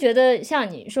对，我就觉得像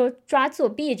你说抓作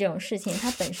弊这种事情，它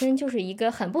本身就是一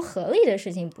个很不合理的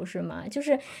事情，不是吗？就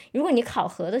是如果你考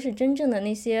核的是真正的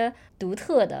那些独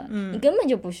特的，你根本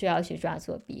就不需要去抓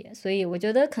作弊。所以我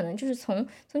觉得可能就是从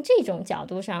这种角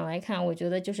度上来看，我觉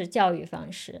得就是教育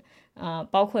方式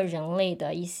包括人类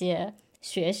的一些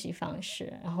学习方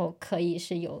式，然后可以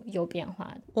是有变化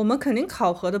的。我们肯定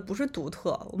考核的不是独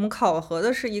特，我们考核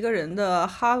的是一个人的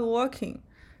hard working，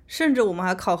 甚至我们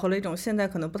还考核了一种现在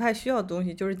可能不太需要的东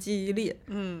西，就是记忆力。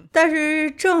但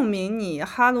是证明你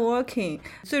hard working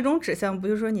最终指向不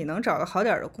就是说你能找个好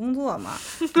点的工作吗？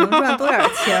能赚多点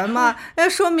钱吗？那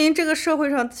说明这个社会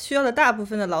上需要的大部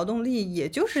分的劳动力也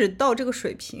就是到这个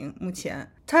水平，目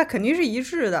前它肯定是一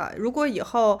致的。如果以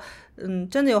后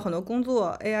真的有很多工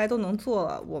作 AI 都能做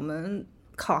了，我们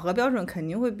考核标准肯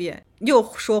定会变。又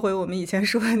说回我们以前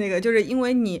说的那个，就是因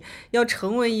为你要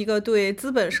成为一个对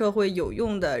资本社会有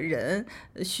用的人，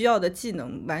需要的技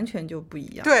能完全就不一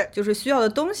样。对，就是需要的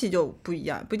东西就不一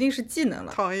样，不一定是技能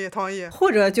了。同意。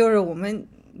或者就是我们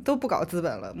都不搞资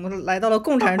本了，我们来到了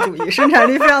共产主义，生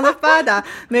产力非常的发达，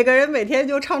每个人每天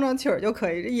就唱唱曲儿就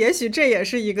可以。也许这也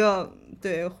是一个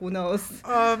对 who knows。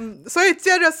 所以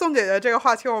接着宋姐姐这个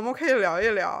话题我们可以聊一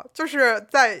聊，就是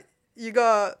在一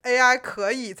个 AI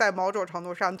可以在某种程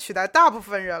度上取代大部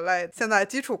分人类现在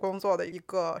基础工作的一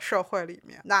个社会里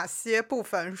面，哪些部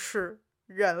分是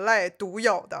人类独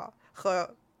有的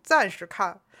和暂时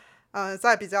看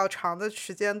在比较长的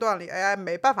时间段里 AI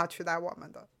没办法取代我们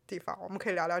的地方，我们可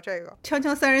以聊聊这个。锵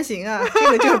锵三人行啊，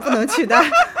这个就是不能取代。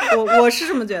我是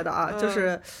这么觉得啊，就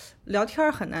是聊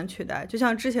天很难取代。就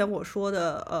像之前我说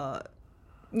的，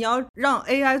你要让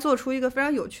AI 做出一个非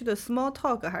常有趣的 small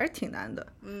talk 还是挺难的。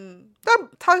但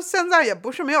他现在也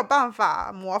不是没有办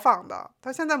法模仿的，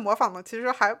他现在模仿的其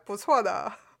实还不错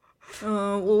的。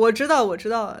我知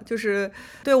道，就是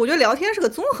对，我觉得聊天是个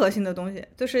综合性的东西，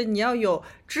就是你要有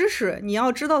知识，你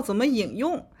要知道怎么引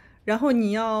用，然后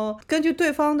你要根据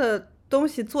对方的东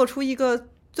西做出一个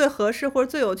最合适或者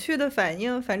最有趣的反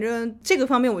应。反正这个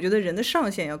方面我觉得人的上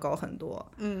限要高很多。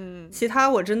其他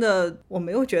我真的我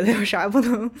没有觉得有啥不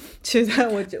能取代，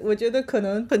我觉得可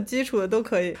能很基础的都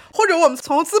可以。或者我们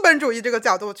从资本主义这个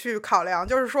角度去考量，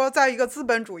就是说在一个资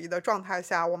本主义的状态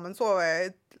下，我们作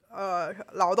为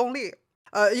劳动力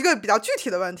一个比较具体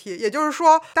的问题，也就是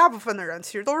说大部分的人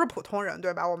其实都是普通人，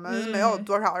对吧？我们没有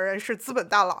多少人是资本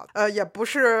大佬，也不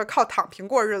是靠躺平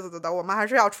过日子的，我们还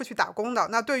是要出去打工的。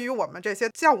那对于我们这些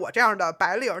像我这样的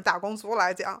白领打工族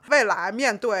来讲，未来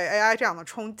面对 AI 这样的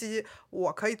冲击，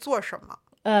我可以做什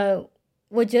么？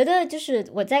我觉得就是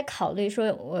我在考虑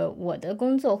说我的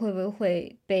工作会不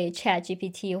会被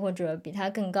ChatGPT 或者比它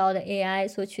更高的 AI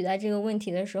所取代这个问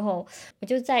题的时候，我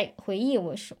就在回忆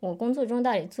我工作中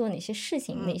到底做哪些事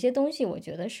情，哪些东西我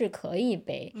觉得是可以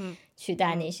被取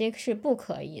代，哪些是不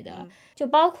可以的。就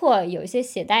包括有一些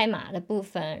写代码的部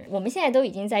分，我们现在都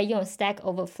已经在用 Stack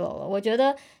Overflow 了。我觉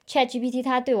得 ChatGPT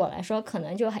它对我来说可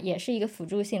能就也是一个辅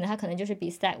助性的，它可能就是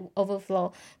比 Stack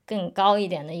Overflow 更高一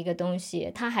点的一个东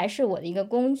西，它还是我的一个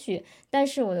工具，但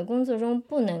是我的工作中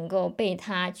不能够被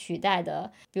它取代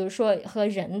的，比如说和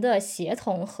人的协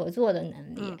同合作的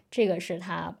能力，这个是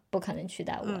它不可能取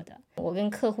代我的。我跟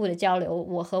客户的交流，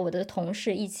我和我的同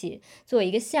事一起做一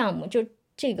个项目，就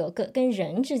这个跟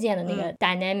人之间的那个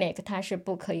dynamic 它是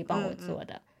不可以帮我做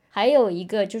的。还有一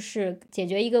个就是解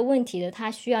决一个问题的，它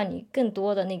需要你更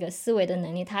多的那个思维的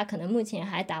能力，它可能目前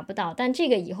还达不到，但这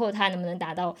个以后它能不能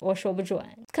达到我说不准，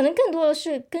可能更多的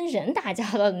是跟人打交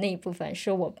道的那一部分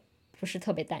是我不是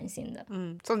特别担心的。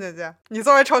宋姐姐，你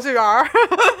作为程序员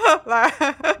来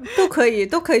都可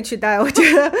以取代，我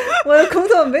觉得我的工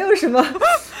作没有什么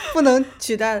不能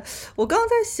取代的。我刚刚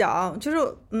在想，就是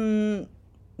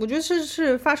我觉得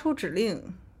是发出指令，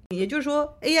也就是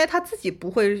说 AI 它自己不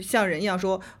会像人一样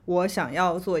说我想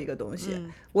要做一个东西，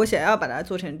我想要把它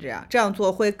做成这样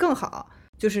做会更好，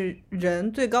就是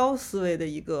人最高思维的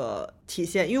一个体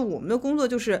现。因为我们的工作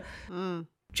就是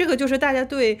这个就是大家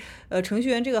对程序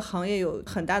员这个行业有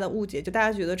很大的误解，就大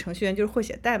家觉得程序员就是会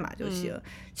写代码就行，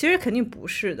其实肯定不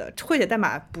是的，会写代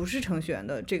码不是程序员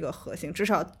的这个核心，至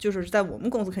少就是在我们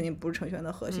公司肯定不是程序员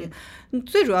的核心。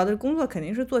最主要的工作肯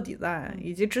定是做 design，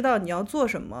 以及知道你要做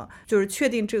什么，就是确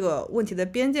定这个问题的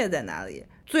边界在哪里，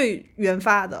最原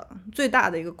发的最大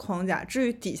的一个框架，至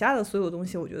于底下的所有东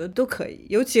西我觉得都可以，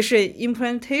尤其是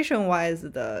implementation wise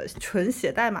的纯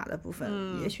写代码的部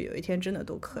分，也许有一天真的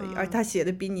都可以，而且他写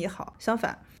的比你好。相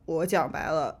反，我讲白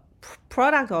了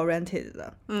product oriented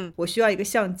的，我需要一个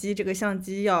相机，这个相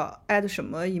机要 add 什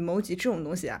么 emoji 这种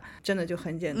东西啊，真的就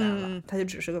很简单了，它就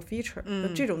只是个 feature，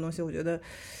这种东西我觉得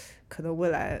可能未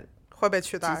来会被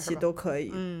取代，机器都可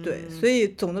以，对，所以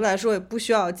总的来说也不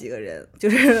需要几个人，就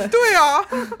是对啊，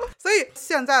所以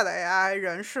现在的 AI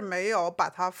人是没有把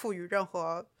它赋予任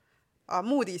何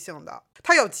目的性的，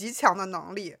他有极强的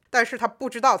能力，但是他不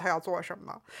知道他要做什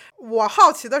么。我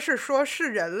好奇的是说，是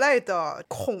人类的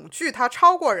恐惧它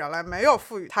超过人类，没有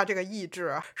赋予它这个意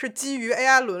志，是基于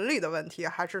AI 伦理的问题，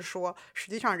还是说实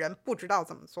际上人不知道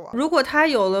怎么做？如果它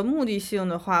有了目的性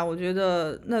的话，我觉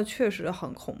得那确实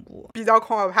很恐怖，比较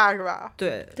恐可怕是吧？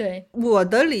对，我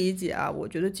的理解啊，我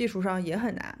觉得技术上也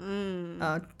很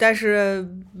难，但是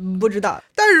不知道。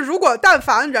但是如果但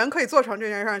凡人可以做成这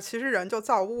件事，其实人就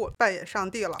造物扮演上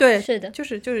帝了。对，是的，就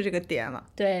是这个点了。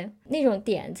对，那种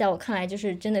点在我看来就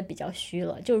是真的比较虚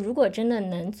了。就如果真的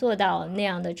能做到那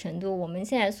样的程度，我们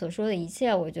现在所说的一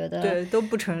切，我觉得对都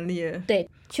不成立。对，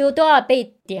就都要被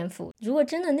颠覆。如果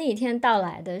真的那一天到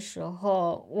来的时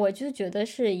候，我就觉得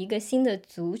是一个新的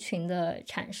族群的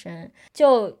产生。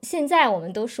就现在我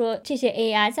们都说这些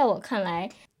AI， 在我看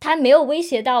来，它没有威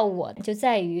胁到我，就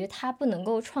在于它不能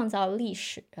够创造历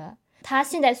史。它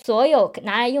现在所有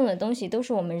拿来用的东西都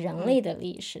是我们人类的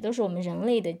历史，都是我们人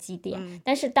类的基点，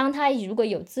但是当它如果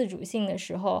有自主性的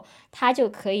时候，它就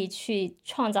可以去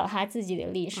创造它自己的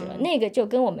历史了，那个就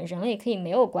跟我们人类可以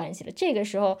没有关系了。这个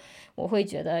时候我会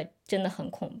觉得真的很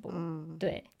恐怖。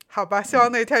对，好吧，希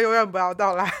望那天永远不要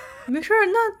到来。没事，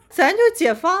那咱就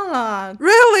解放了。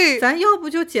 Really？ 咱要不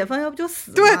就解放，要不就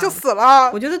死。对，就死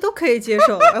了。我觉得都可以接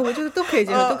受。我觉得都可以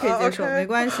接受，都可以接受，没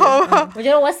关系。我觉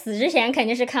得我死之前肯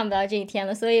定是看不到这一天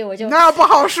了，所以我就那不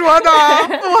好说的，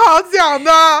不好讲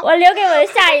的。我留给我的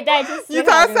下一代去思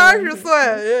考。你才30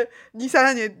岁，你想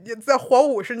想你再活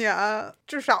50年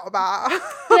至少吧。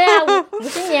对啊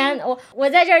，50年，我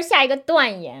在这儿下一个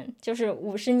断言，就是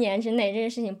50年之内这件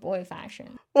事情不会发生。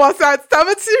哇塞，咱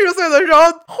们70岁的时候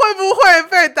会不会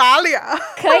被打脸？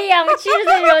可以啊，我们70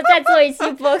岁的时候再做一期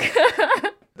播客。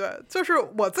对，就是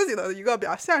我自己的一个比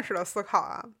较现实的思考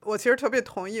啊。我其实特别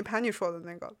同意Penny说的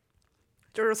那个，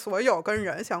就是所有跟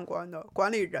人相关的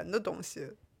管理人的东西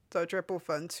的这部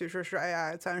分，其实是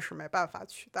AI 暂时没办法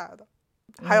取代的。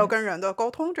还有跟人的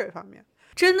沟通这方面。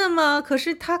真的吗？可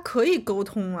是它可以沟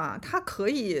通啊，它可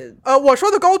以我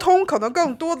说的沟通可能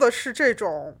更多的是这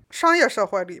种商业社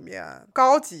会里面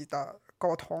高级的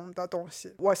沟通的东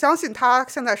西。我相信他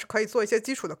现在是可以做一些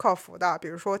基础的客服的，比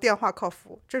如说电话客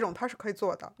服这种他是可以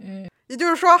做的。也就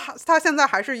是说他现在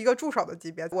还是一个助手的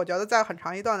级别。我觉得在很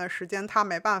长一段的时间他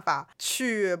没办法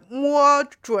去摸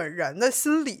准人的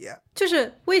心理，就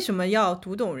是为什么要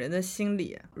读懂人的心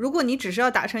理？如果你只是要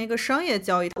达成一个商业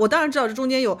交易，我当然知道这中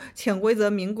间有潜规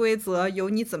则、明规则，有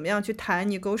你怎么样去谈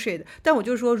negotiate， 但我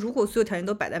就是说，如果所有条件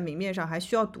都摆在明面上，还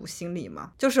需要读心理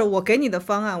吗？就是我给你的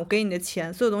方案，我给你的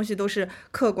钱，所有东西都是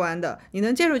客观的，你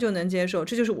能接受就能接受，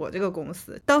这就是我这个公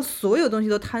司。当所有东西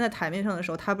都摊在台面上的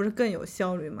时候，它不是更有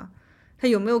效率吗？它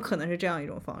有没有可能是这样一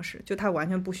种方式，就它完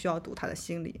全不需要读他的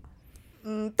心理？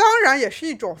当然也是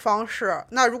一种方式。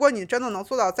那如果你真的能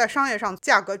做到在商业上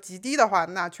价格极低的话，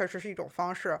那确实是一种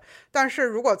方式。但是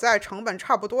如果在成本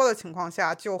差不多的情况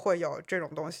下，就会有这种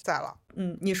东西在了。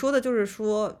你说的就是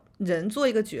说，人做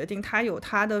一个决定，他有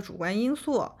他的主观因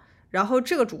素，然后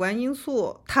这个主观因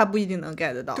素他不一定能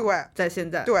get 到。对，在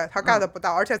现在，对，他 get 不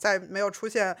到，而且在没有出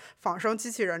现仿生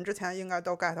机器人之前，应该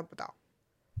都 get 不到。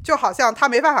就好像他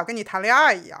没办法跟你谈恋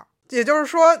爱一样。也就是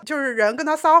说，就是人跟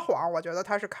他撒谎，我觉得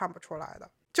他是看不出来的。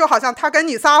就好像他跟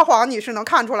你撒谎你是能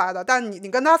看出来的，但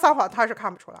你跟他撒谎他是看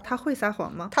不出来的。他会撒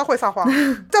谎吗？他会撒谎。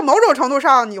在某种程度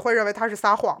上你会认为他是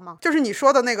撒谎吗？就是你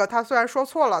说的那个，他虽然说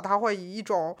错了，他会以一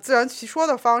种自圆其说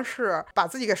的方式把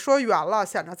自己给说圆了，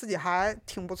显得自己还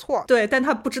挺不错。对，但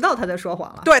他不知道他在说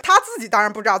谎了。对，他自己当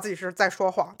然不知道自己是在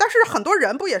说谎，但是很多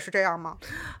人不也是这样吗？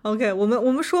 OK， 我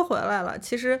们说回来了，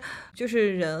其实就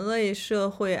是人类社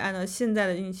会按照现在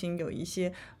的运行有一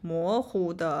些模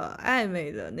糊的暧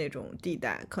昧的那种地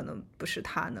带，可能不是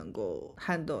他能够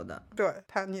handle 的。对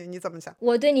他，你怎么想？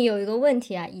我对你有一个问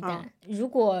题啊，一丹，如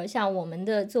果像我们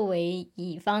的作为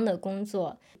乙方的工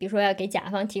作，比如说要给甲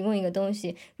方提供一个东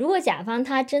西，如果甲方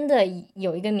他真的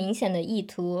有一个明显的意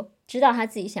图，知道他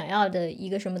自己想要的一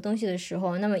个什么东西的时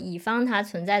候，那么乙方他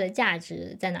存在的价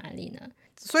值在哪里呢？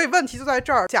所以问题就在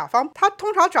这儿，甲方他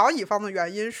通常找乙方的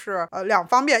原因是两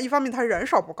方面，一方面他人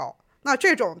手不够，那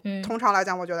这种通常来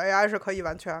讲我觉得 AI 是可以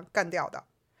完全干掉的。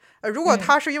如果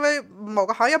他是因为某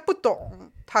个行业不懂，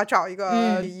他找一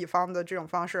个乙方的这种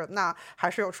方式，那还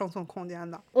是有生存空间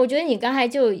的。我觉得你刚才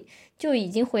就已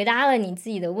经回答了你自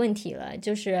己的问题了，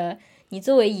就是你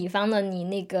作为乙方的你的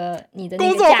那个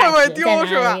工作会不会丢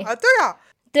是吧？对啊，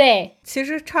对，其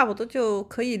实差不多就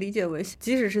可以理解为，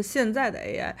即使是现在的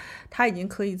AI， 它已经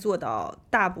可以做到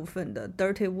大部分的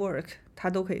dirty work， 它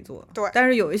都可以做。对，但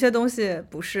是有一些东西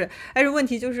不是。但是问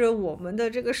题就是我们的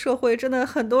这个社会真的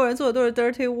很多人做的都是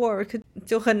dirty work，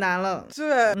 就很难了。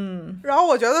对，然后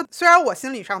我觉得虽然我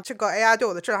心理上这个 AI 对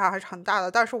我的震撼还是很大的，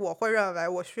但是我会认为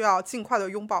我需要尽快的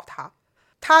拥抱它。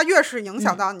它越是影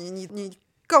响到你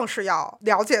更是要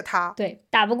了解它。对，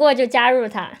打不过就加入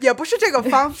它，也不是这个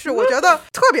方式。我觉得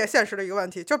特别现实的一个问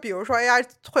题，就比如说 AI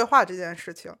绘画这件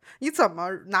事情，你怎么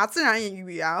拿自然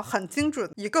语言很精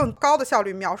准以更高的效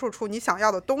率描述出你想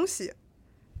要的东西，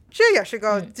这也是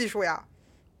个技术呀。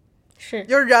是，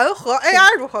就是人和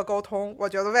AI 如何沟通，我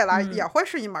觉得未来也会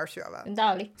是一门学问。有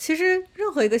道理。其实任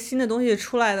何一个新的东西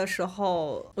出来的时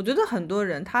候，我觉得很多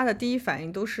人他的第一反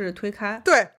应都是推开。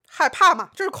对，害怕嘛，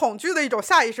这是恐惧的一种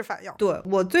下意识反应。对，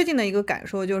我最近的一个感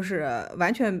受就是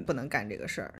完全不能干这个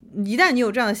事儿。一旦你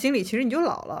有这样的心理，其实你就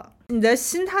老了，你的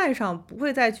心态上不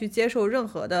会再去接受任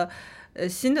何的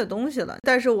新的东西了。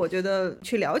但是我觉得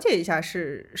去了解一下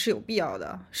是有必要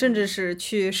的，甚至是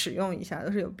去使用一下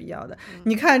都是有必要的。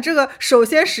你看这个首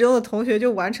先使用的同学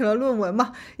就完成了论文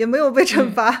嘛，也没有被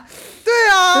惩罚。对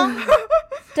啊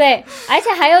对，而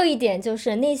且还有一点就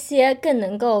是那些更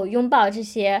能够拥抱这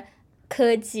些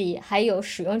科技还有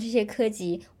使用这些科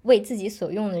技为自己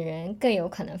所用的人更有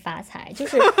可能发财，就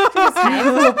是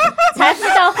财富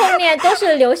到后面都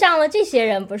是流向了这些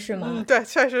人，不是吗？对，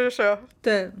确实是。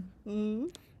对，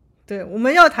对，我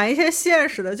们要谈一些现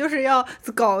实的，就是要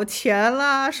搞钱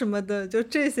啦什么的，就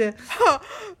这些。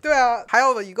对啊，还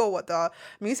有一个我的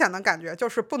明显的感觉就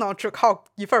是不能只靠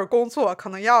一份工作，可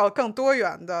能要更多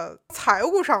元的财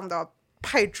务上的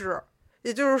配置。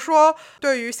也就是说，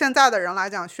对于现在的人来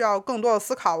讲，需要更多的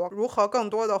思考我如何更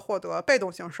多的获得被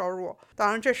动性收入。当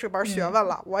然这是门学问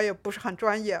了，我也不是很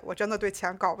专业，我真的对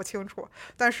钱搞不清楚，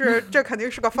但是这肯定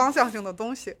是个方向性的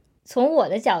东西。从我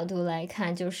的角度来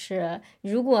看，就是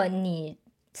如果你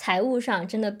财务上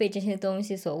真的被这些东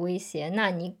西所威胁，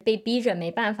那你被逼着没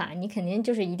办法，你肯定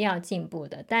就是一定要进步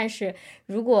的。但是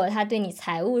如果它对你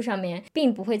财务上面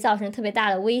并不会造成特别大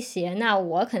的威胁，那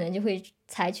我可能就会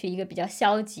采取一个比较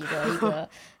消极的一个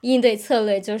应对策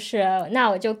略，就是那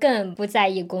我就更不在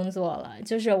意工作了，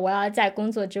就是我要在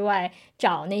工作之外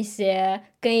找那些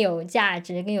更有价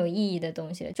值更有意义的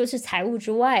东西，就是财务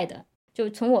之外的。就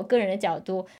从我个人的角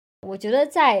度，我觉得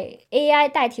在 AI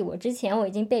代替我之前，我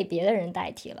已经被别的人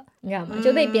代替了，你知道吗？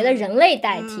就被别的人类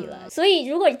代替了。所以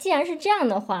如果既然是这样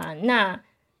的话，那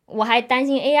我还担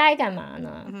心 AI 干嘛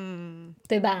呢？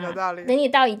对吧？有道理。等你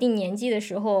到一定年纪的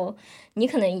时候，你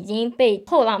可能已经被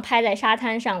后浪拍在沙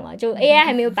滩上了，就 AI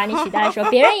还没有把你取代的时候，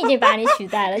别人已经把你取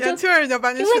代了，年轻人已经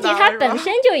把你取代了，就问题它本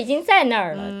身就已经在那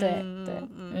儿了。对，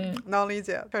能理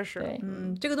解，确实。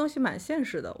这个东西蛮现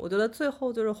实的。我觉得最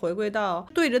后就是回归到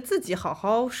对着自己好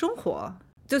好生活。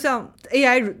就像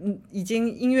AI 已经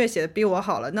音乐写的比我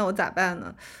好了，那我咋办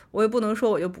呢？我也不能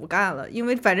说我就不干了，因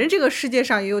为反正这个世界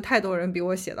上也有太多人比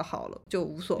我写的好了，就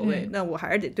无所谓。那我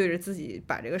还是得对着自己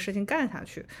把这个事情干下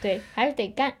去。对，还是得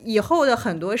干。以后的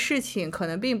很多事情可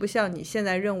能并不像你现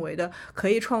在认为的可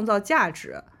以创造价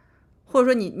值，或者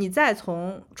说你再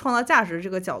从创造价值这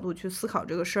个角度去思考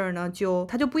这个事儿呢，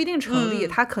它就不一定成立。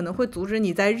它可能会阻止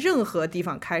你在任何地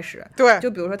方开始。对，就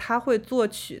比如说他会作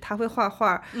曲，他会画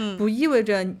画，不意味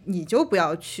着你就不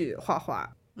要去画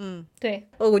画。对。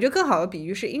我觉得更好的比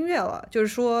喻是音乐了，就是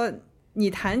说你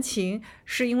弹琴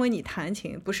是因为你弹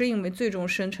琴，不是因为最终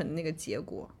生成的那个结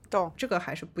果。懂，这个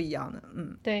还是不一样的。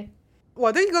对。我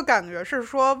的一个感觉是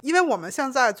说，因为我们现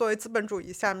在作为资本主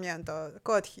义下面的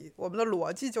个体，我们的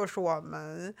逻辑就是我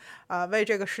们为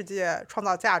这个世界创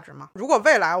造价值嘛。如果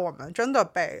未来我们真的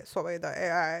被所谓的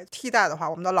AI 替代的话，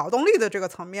我们的劳动力的这个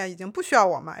层面已经不需要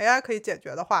我们 AI 可以解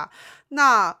决的话，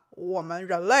那我们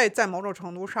人类在某种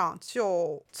程度上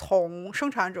就从生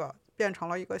产者变成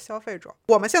了一个消费者。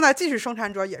我们现在继续生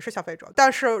产者也是消费者，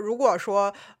但是如果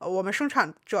说我们生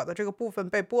产者的这个部分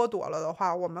被剥夺了的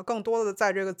话，我们更多的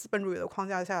在这个资本主义的框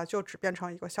架下就只变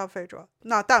成一个消费者。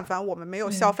那但凡我们没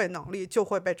有消费能力，就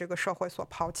会被这个社会所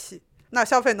抛弃。那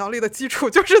消费能力的基础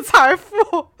就是财富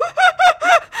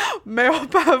没有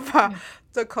办法，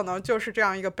这可能就是这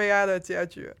样一个悲哀的结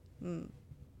局。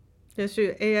也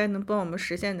许 AI 能帮我们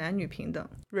实现男女平等。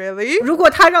 Really？ 如果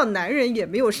它让男人也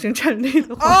没有生产力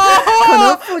的话，可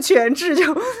能父权制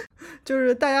就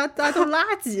是大家都垃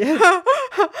圾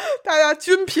大家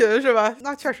均贫是吧？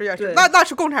那确实也是，那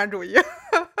是共产主义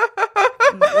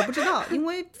我不知道，因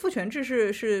为父权制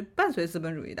是伴随资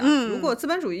本主义的。如果资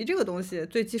本主义这个东西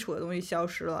最基础的东西消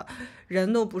失了，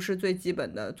人都不是最基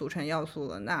本的组成要素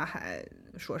了，那还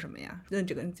说什么呀？那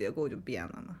这个结构就变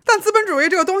了嘛。但资本主义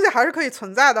这个东西还是可以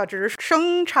存在的，只是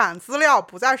生产资料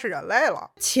不再是人类了。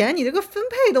钱你这个分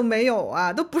配都没有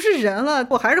啊，都不是人了，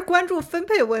我还是关注分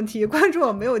配问题，关注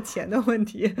我没有钱的问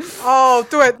题。哦，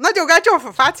对，那就该政府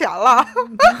发钱了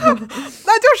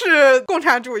那就是共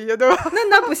产主义，对吧？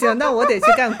那不行，那我得去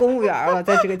干公务员了，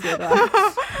在这个阶段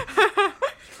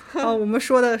我们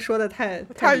说的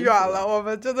太远了，我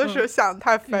们真的是想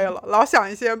太飞了，老想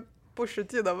一些不实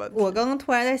际的问题。我刚刚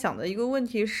突然在想的一个问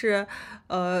题是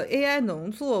AI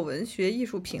能做文学艺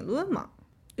术评论吗？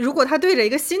如果他对着一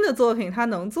个新的作品他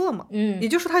能做吗？也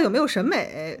就是说他有没有审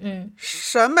美？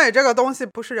审美这个东西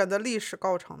不是人的历史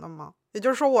构成的吗？也就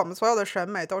是说我们所有的审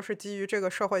美都是基于这个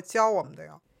社会教我们的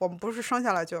呀，我们不是生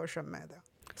下来就有审美的呀。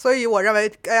所以我认为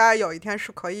AI 有一天是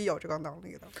可以有这个能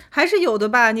力的。还是有的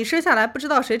吧，你生下来不知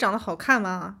道谁长得好看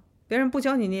吗？别人不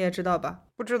教你也知道吧？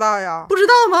不知道呀。不知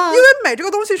道吗？因为美这个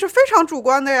东西是非常主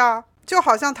观的呀，就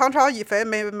好像唐朝以肥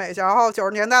美，然后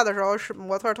90年代的时候是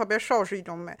模特特别瘦是一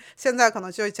种美，现在可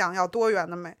能就讲要多元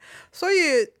的美。所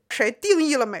以谁定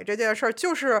义了美这件事儿，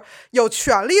就是有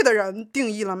权利的人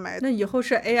定义了美。那以后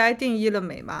是 AI 定义了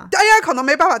美吗？ AI 可能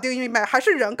没办法定义美，还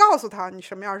是人告诉他你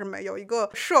什么样是美，有一个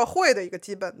社会的一个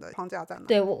基本的框架在那。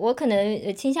对，我可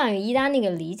能倾向于伊达那个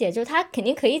理解，就是他肯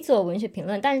定可以做文学评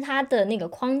论，但是他的那个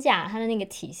框架，他的那个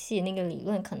体系，那个理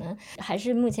论可能还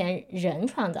是目前人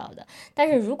创造的。但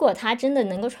是如果他真的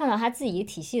能够创造他自己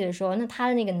体系的时候，那他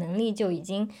的那个能力就已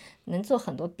经能做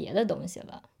很多别的东西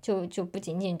了，就不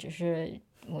仅仅只是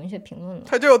文学评论了，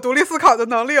他就有独立思考的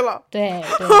能力了。对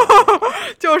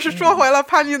就是说回了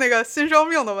叛逆那个新生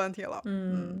命的问题了。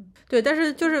对，但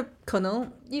是就是可能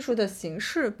艺术的形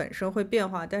式本身会变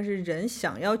化，但是人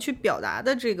想要去表达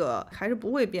的这个还是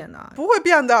不会变的。不会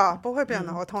变的，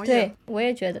我同意。对，我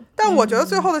也觉得。但我觉得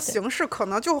最后的形式可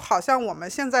能就好像我们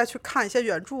现在去看一些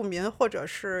原住民或者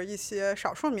是一些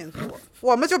少数民族，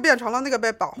我们就变成了那个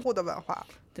被保护的文化。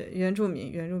对，原住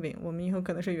民，我们以后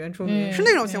可能是原住民，是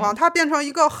那种情况，它变成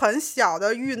一个很小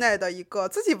的域内的一个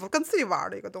自己跟自己玩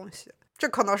的一个东西，这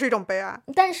可能是一种悲哀。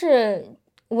但是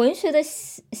文学的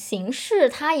形式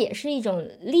它也是一种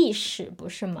历史，不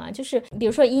是吗？就是比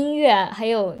如说音乐还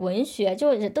有文学，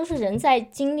就都是人在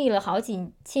经历了好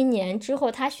几千年之后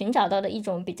他寻找到的一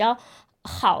种比较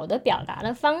好的表达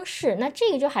的方式，那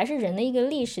这个就还是人的一个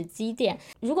历史积淀。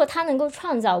如果他能够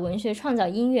创造文学创造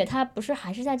音乐，他不是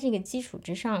还是在这个基础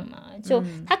之上吗？就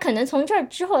他可能从这儿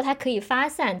之后他可以发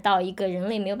散到一个人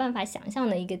类没有办法想象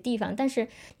的一个地方，但是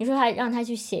你说他让他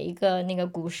去写一个那个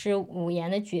古诗五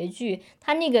言的绝句，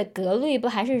他那个格律不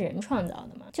还是人创造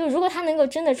的吗？就如果他能够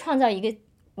真的创造一个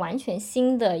完全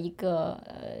新的一个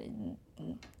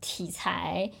题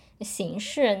材形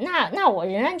式，那我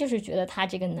仍然就是觉得他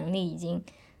这个能力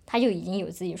他就已经有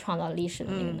自己创造历史的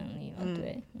那个能力了。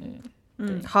对，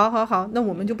好，那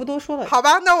我们就不多说了。好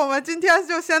吧，那我们今天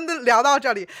就先聊到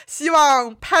这里。希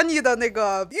望潘妮的那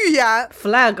个预言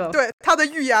flag， 对他的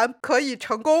预言可以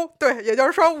成功。对，也就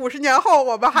是说50年后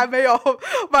我们还没有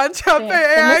完全被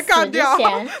AI 干掉。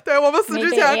对，我们死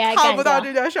之前看不到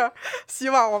这件事儿。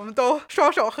希望我们都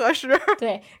双手合十。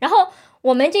对，然后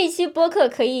我们这一期播客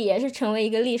可以也是成为一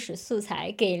个历史素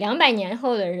材，给200年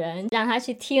后的人，让他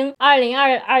去听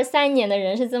2023年的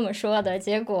人是这么说的。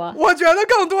结果我觉得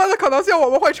更多的可能性我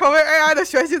们会成为 AI 的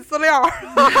学习资料。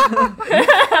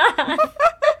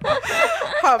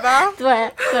好吧，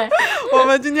对，我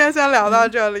们今天先聊到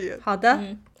这里。好的，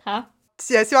好，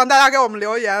也希望大家给我们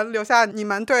留言，留下你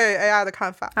们对 AI 的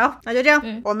看法。好，那就这样，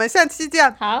我们下期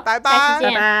见。好，拜拜，下期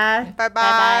见，拜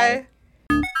拜。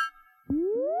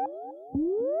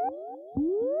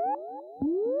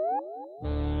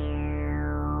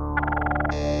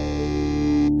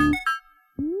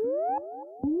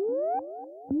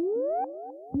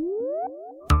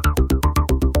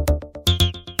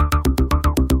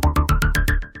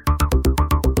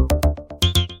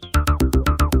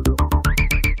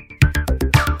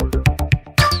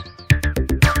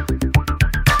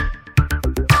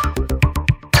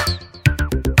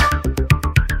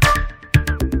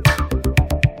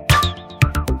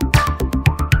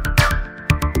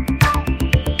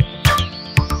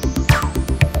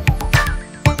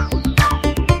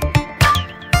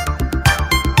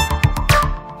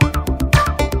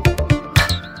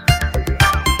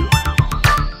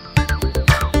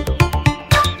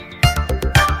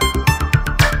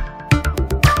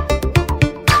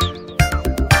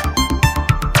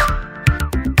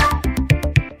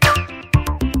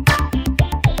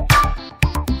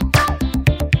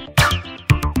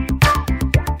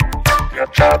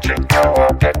Charging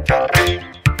our battery,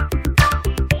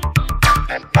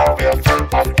 and now we are full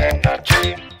of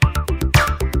energy.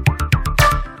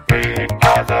 We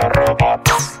are the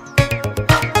robots.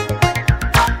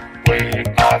 We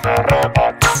are the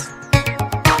robots.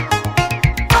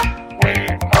 We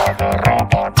are the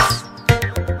robots.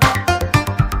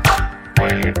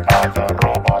 We are the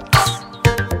robots.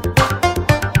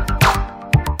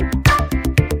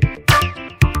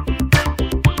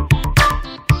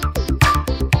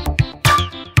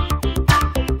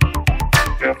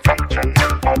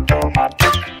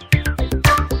 Automatic,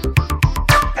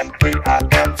 and we are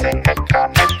dancing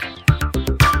mechanic.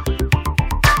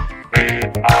 We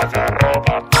are the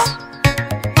robots.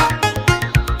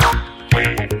 We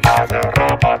are the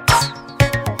robots.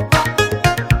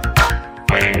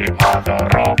 We are the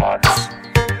robots.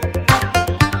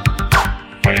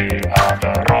 We are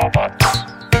the robots.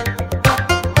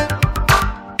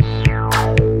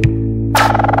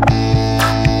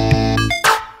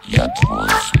 Я твой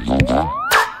слуга.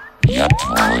 Я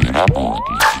твой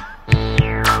работник.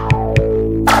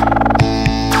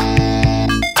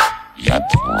 Я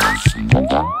твой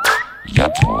слуга. Я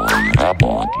твой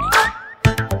работник.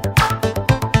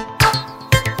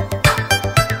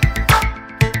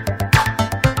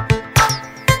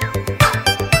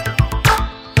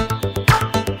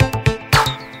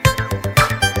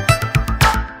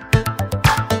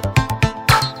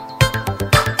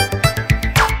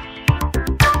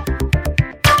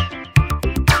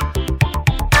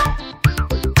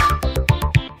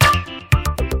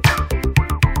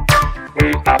 We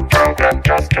are programmed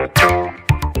just to do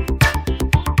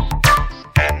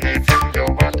anything you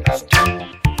want us to.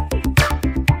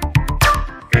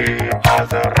 We are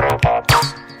the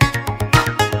robots.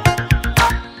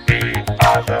 We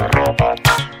are the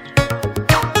robots.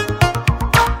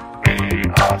 We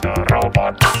are the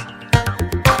robots.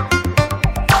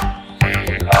 We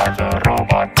are the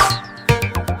robots.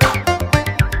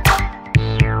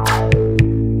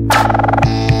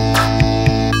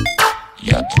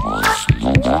 Я твой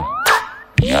слуга,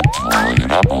 я твой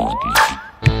работник.